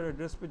पर्टिकुलर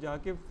एड्रेस पे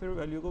जाके फिर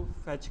वैल्यू को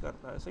फैच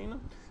करता है, सही ना.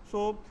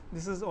 So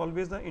this is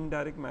always the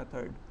indirect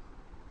method.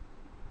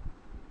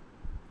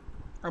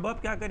 अब आप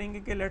क्या करेंगे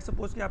कि लेट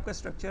सपोज कि आपका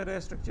स्ट्रक्चर है,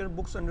 स्ट्रक्चर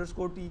बुक्स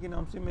अंडरस्कोर टी के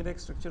नाम से मेरा एक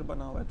स्ट्रक्चर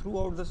बना हुआ है. थ्रू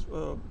आउट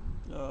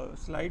द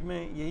स्लाइड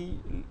में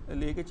यही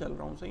लेके चल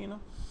रहा हूँ, सही है ना.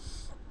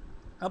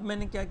 अब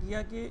मैंने क्या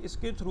किया कि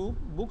इसके थ्रू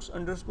बुक्स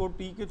अंडरस्कोर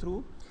टी के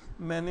थ्रू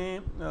मैंने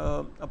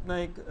अपना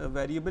एक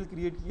वेरिएबल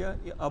क्रिएट किया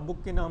अब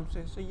बुक के नाम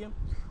से, सही है.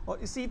 और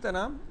इसी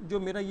तरह जो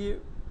मेरा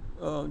ये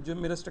जो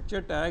मेरा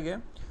स्ट्रक्चर टैग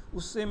है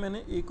उससे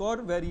मैंने एक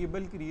और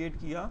वेरिएबल क्रिएट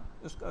किया.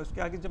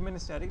 उसके आगे जब मैंने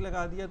स्टैटिक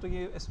लगा दिया तो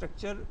ये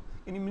स्ट्रक्चर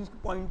यानी मीन्स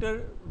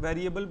पॉइंटर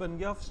वेरिएबल बन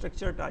गया ऑफ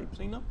स्ट्रक्चर टाइप,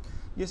 सही ना.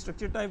 ये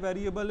स्ट्रक्चर टाइप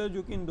वेरिएबल है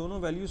जो कि इन दोनों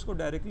वैल्यूज़ को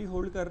डायरेक्टली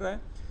होल्ड कर रहा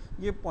है.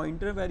 ये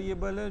पॉइंटर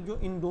वेरिएबल है जो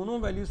इन दोनों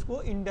वैल्यूज़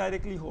को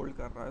इनडायरेक्टली होल्ड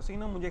कर रहा है, सही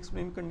ना. मुझे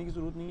एक्सप्लेन करने की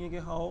ज़रूरत नहीं है कि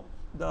how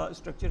the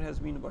structure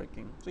has been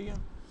working, सही है.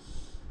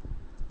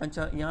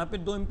 अच्छा, यहाँ पे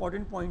दो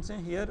इंपॉर्टेंट पॉइंट्स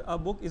हैं. Here a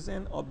book is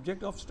an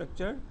object of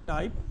structure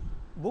type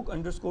book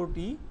underscore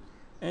T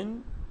and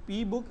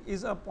P book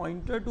is a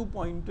pointer two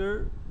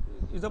pointer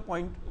is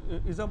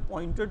a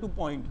pointer to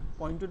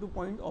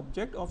point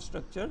object of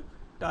structure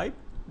type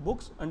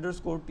books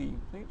underscore t,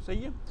 सही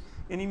है.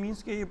 यानी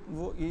means के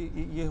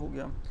ये हो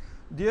गया.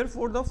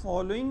 Therefore the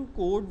following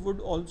code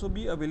would also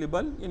be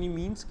available, यानी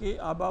means के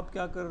अब आप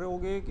क्या कर रहे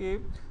होगे कि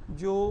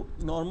जो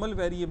नॉर्मल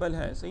वेरिएबल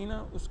है, सही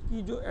ना,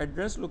 उसकी जो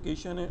एड्रेस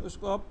लोकेशन है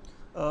उसको आप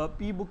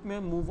पी बुक में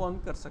मूव ऑन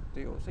कर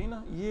सकते हो, सही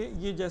ना.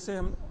 ये जैसे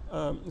हम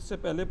इससे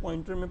पहले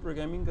पॉइंटर में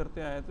प्रोग्रामिंग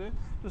करते आए थे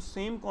तो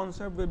same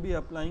concept will be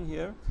applying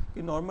here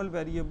कि नॉर्मल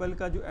वेरिएबल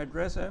का जो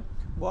एड्रेस है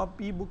वो आप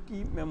पी बुक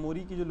की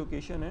मेमोरी की जो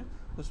लोकेशन है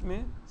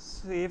उसमें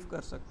सेव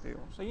कर सकते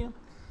हो, सही है.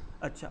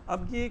 अच्छा,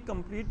 अब ये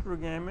कंप्लीट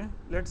प्रोग्राम है.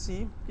 लेट्स सी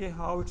कि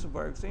हाउ इट्स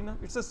वर्क, सही ना.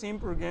 It's the same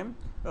programme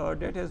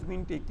that has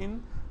been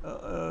taken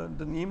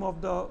the name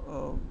of the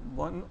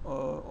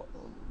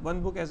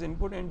one book as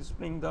input and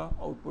displaying the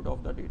output of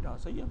the data,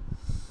 सही है.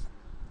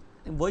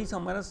 वही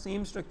हमारा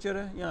सेम स्ट्रक्चर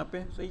है यहाँ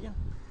पे, सही है.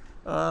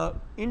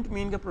 इंट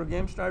मेन का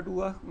प्रोग्राम स्टार्ट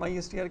हुआ. माई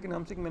एस टी आर के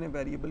नाम से एक मैंने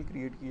वेरिएबल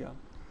क्रिएट किया.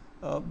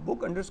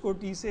 बुक अंडरस्कोर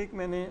टी से एक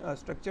मैंने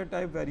स्ट्रक्चर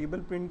टाइप वेरिएबल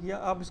प्रिंट किया.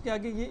 आप इसके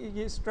आगे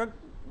ये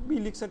स्ट्रक्ट भी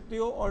लिख सकते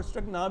हो और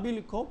स्ट्रक्ट ना भी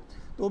लिखो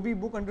तो भी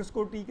बुक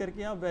अंडरस्कोर टी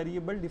करके आप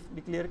वेरिएबल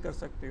डिक्लेयर कर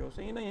सकते हो,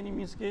 सही है ना. यानी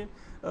मीन्स के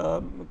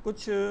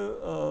कुछ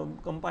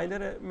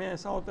कंपाइलर में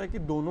ऐसा होता है कि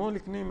दोनों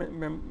लिखने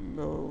में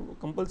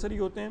कंपलसरी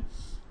होते हैं.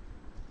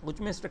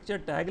 कुछ में स्ट्रक्चर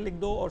टैग लिख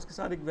दो और उसके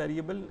साथ एक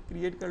वेरिएबल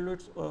क्रिएट कर लो,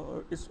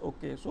 it's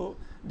okay. So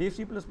Dev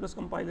C plus plus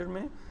compiler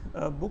में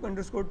बुक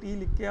अंडरस्कोर टी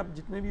लिख के आप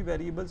जितने भी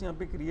वेरिएबल्स यहाँ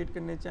पे क्रिएट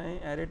करने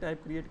चाहें, एरे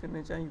टाइप क्रिएट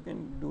करने चाहें, यू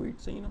कैन डू इट,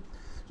 सही ना.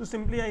 So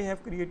simply I have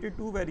created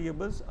two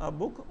variables, a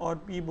book और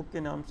पी बुक के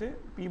नाम से.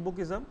 P book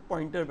is a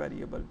pointer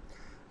variable.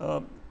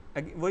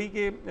 वही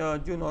के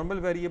जो नॉर्मल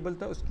वेरिएबल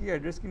था उसकी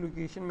एड्रेस की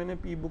लोकेशन मैंने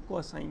पी बुक को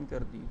असाइन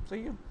कर दी,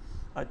 सही है.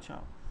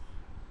 अच्छा,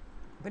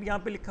 फिर यहाँ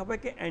पे लिखा हुआ है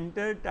कि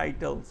एंटर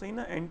टाइटल, सही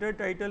ना. Enter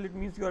title it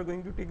means you are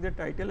going to take the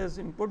title as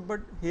input,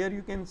 but here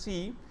you can see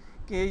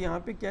कि यहाँ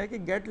पे क्या है कि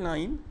gate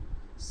line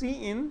C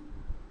in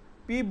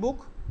P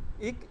book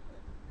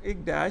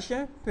एक डैश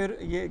है, फिर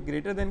ये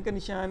ग्रेटर देन का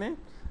निशान है,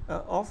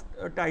 ऑफ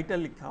टाइटल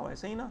लिखा हुआ है,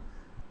 सही ना.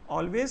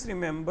 Always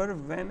remember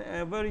when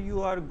ever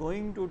you are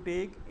going to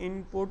take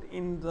input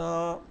in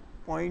the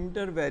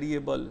pointer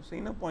variable,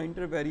 सही ना.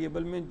 पॉइंटर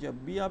वेरिएबल में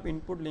जब भी आप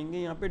इनपुट लेंगे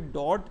यहाँ पे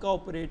डॉट का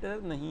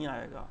ऑपरेटर नहीं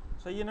आएगा,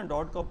 सही है ना.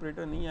 डॉट का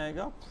ऑपरेटर नहीं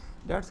आएगा.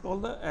 That's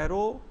called the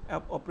arrow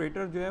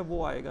operator जो है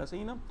वो आएगा,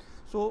 सही ना.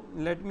 So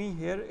let me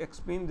here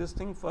explain this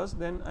thing first,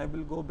 then I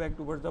will go back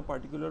towards the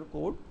particular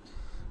code.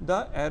 The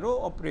arrow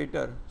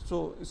operator, सो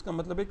इसका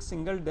मतलब एक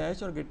सिंगल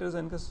डैश और ग्रेटर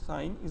देन का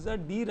sign is a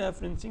D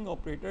referencing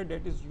operator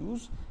that is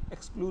use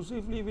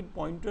exclusively with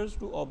pointers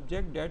to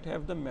object that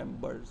have the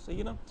members, सही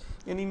है ना.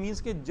 यानी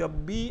means कि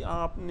जब भी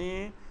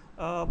आपने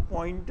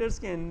पॉइंटर्स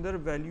के अंदर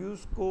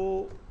वैल्यूज़ को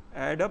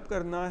एड अप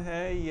करना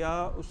है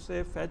या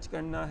उससे फैच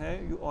करना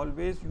है, you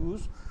always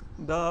use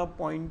the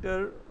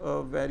pointer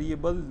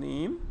variable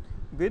name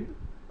with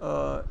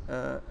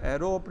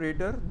arrow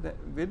operator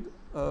with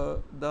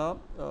the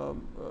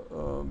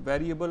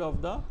variable of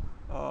the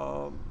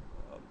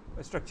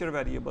structure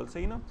variable,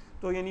 सही ना.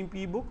 तो यानी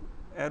P book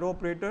arrow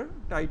operator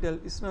title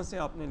इस तरह से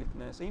आपने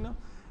लिखना है, सही ना.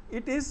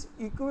 इट इज़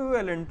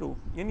इक्विवेलेंट टू,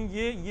 यानी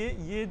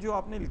ये जो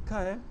आपने लिखा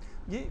है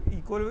ये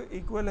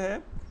इक्वल है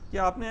कि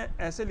आपने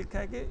ऐसे लिखा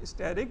है कि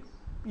asterisk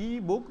P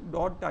book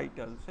dot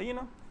title, सही है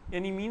ना।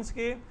 यानी मीन्स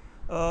के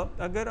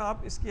अगर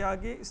आप इसके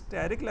आगे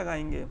स्टैरिक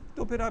लगाएंगे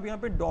तो फिर आप यहाँ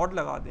पे डॉट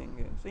लगा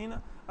देंगे, सही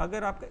ना।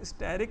 अगर आपका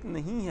स्टैरिक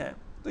नहीं है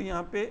तो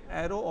यहाँ पे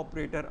एरो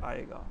ऑपरेटर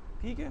आएगा,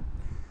 ठीक है।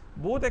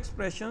 Both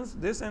expressions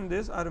this and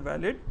this are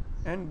valid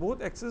and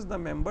both access the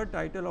member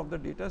title of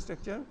the data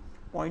structure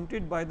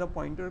pointed by the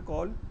pointer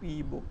call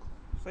P book,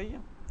 सही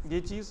है।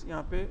 ये चीज़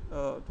यहाँ पे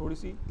थोड़ी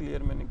सी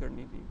क्लियर मैंने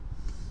करनी थी।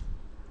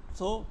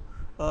 So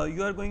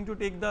you are going to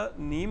take the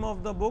name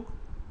of the book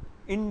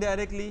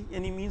indirectly,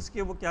 यानी मीन्स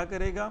कि वो क्या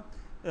करेगा,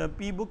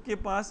 पी बुक के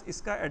पास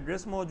इसका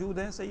एड्रेस मौजूद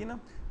है, सही है ना,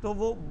 तो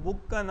वो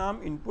बुक का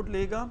नाम इनपुट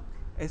लेगा,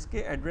 इसके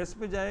एड्रेस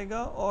पे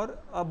जाएगा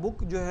और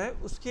बुक जो है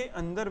उसके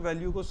अंदर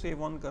वैल्यू को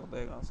सेव ऑन कर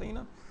देगा, सही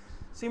ना।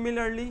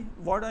 Similarly,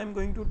 what I am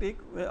going to take,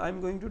 I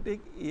am going to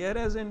take year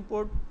as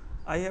input.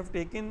 I have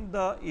taken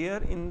the year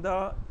in the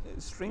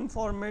string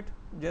format,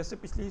 जैसे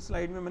पिछली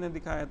स्लाइड में मैंने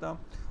दिखाया था,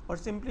 और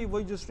सिंपली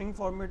वही जो स्ट्रिंग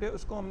फॉर्मेट है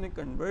उसको हमने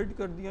कन्वर्ट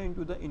कर दिया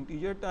into the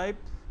integer type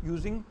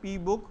using P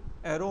book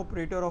arrow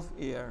operator of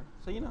air,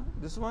 सही ना,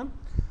 दिस वन।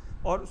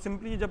 और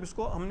सिंपली जब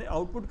इसको हमने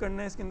आउटपुट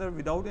करना है इसके अंदर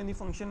विदाउट एनी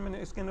फंक्शन,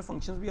 मैंने इसके अंदर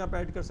फंक्शंस भी आप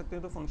ऐड कर सकते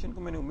हैं, तो फंक्शन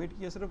को मैंने ओमिट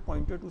किया, सिर्फ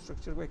पॉइंटर टू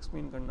स्ट्रक्चर को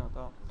एक्सप्लेन करना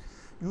था।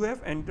 यू हैव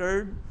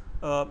एंटर्ड,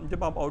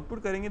 जब आप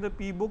आउटपुट करेंगे तो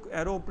P book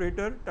arrow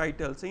operator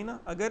title, सही ना।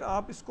 अगर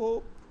आप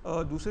इसको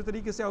दूसरे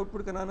तरीके से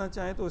आउटपुट कराना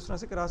चाहें तो इस तरह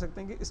से करा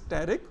सकते हैं कि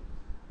asterisk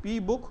P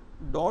book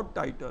dot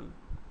title,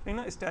 सही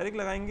ना। स्टैरिक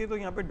लगाएंगे तो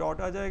यहाँ पे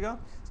डॉट आ जाएगा,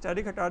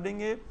 स्टैरिक हटा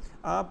देंगे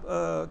आप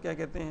क्या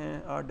कहते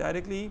हैं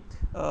डायरेक्टली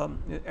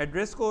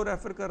एड्रेस को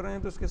रेफ़र कर रहे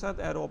हैं तो उसके साथ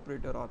एरो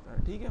ऑपरेटर आता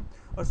है, ठीक है।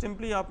 और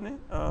सिंपली आपने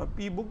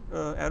P book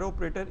arrow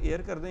operator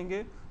air कर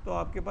देंगे तो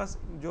आपके पास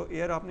जो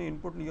एयर आपने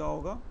इनपुट लिया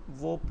होगा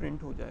वो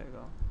प्रिंट हो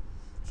जाएगा।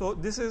 So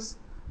this is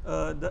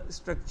the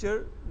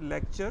structure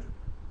lecture.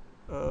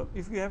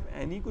 If you have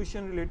any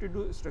question related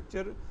to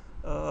structure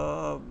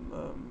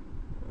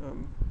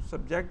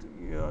subject,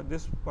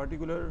 this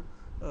particular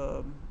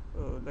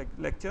like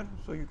lecture,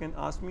 so you can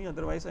ask me,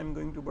 otherwise I am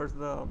going towards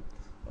the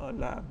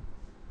lab.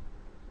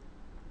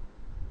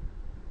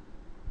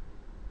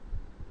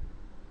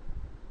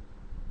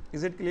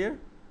 Is it clear?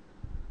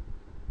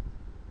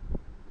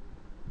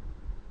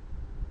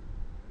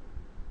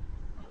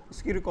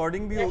 इसकी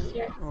recording भी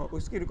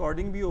उसकी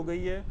recording भी हो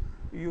गई है।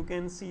 You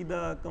can see the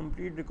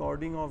complete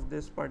recording of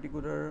this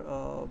particular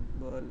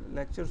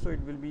lecture, so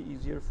it will be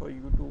easier for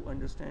you to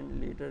understand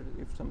later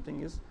if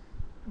something is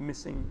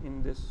missing in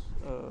this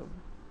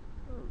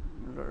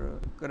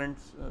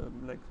current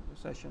like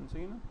session,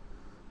 so you know.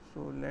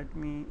 So let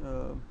me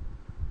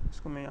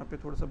इसको मैं यहाँ पे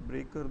थोड़ा सा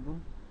break कर दूँ।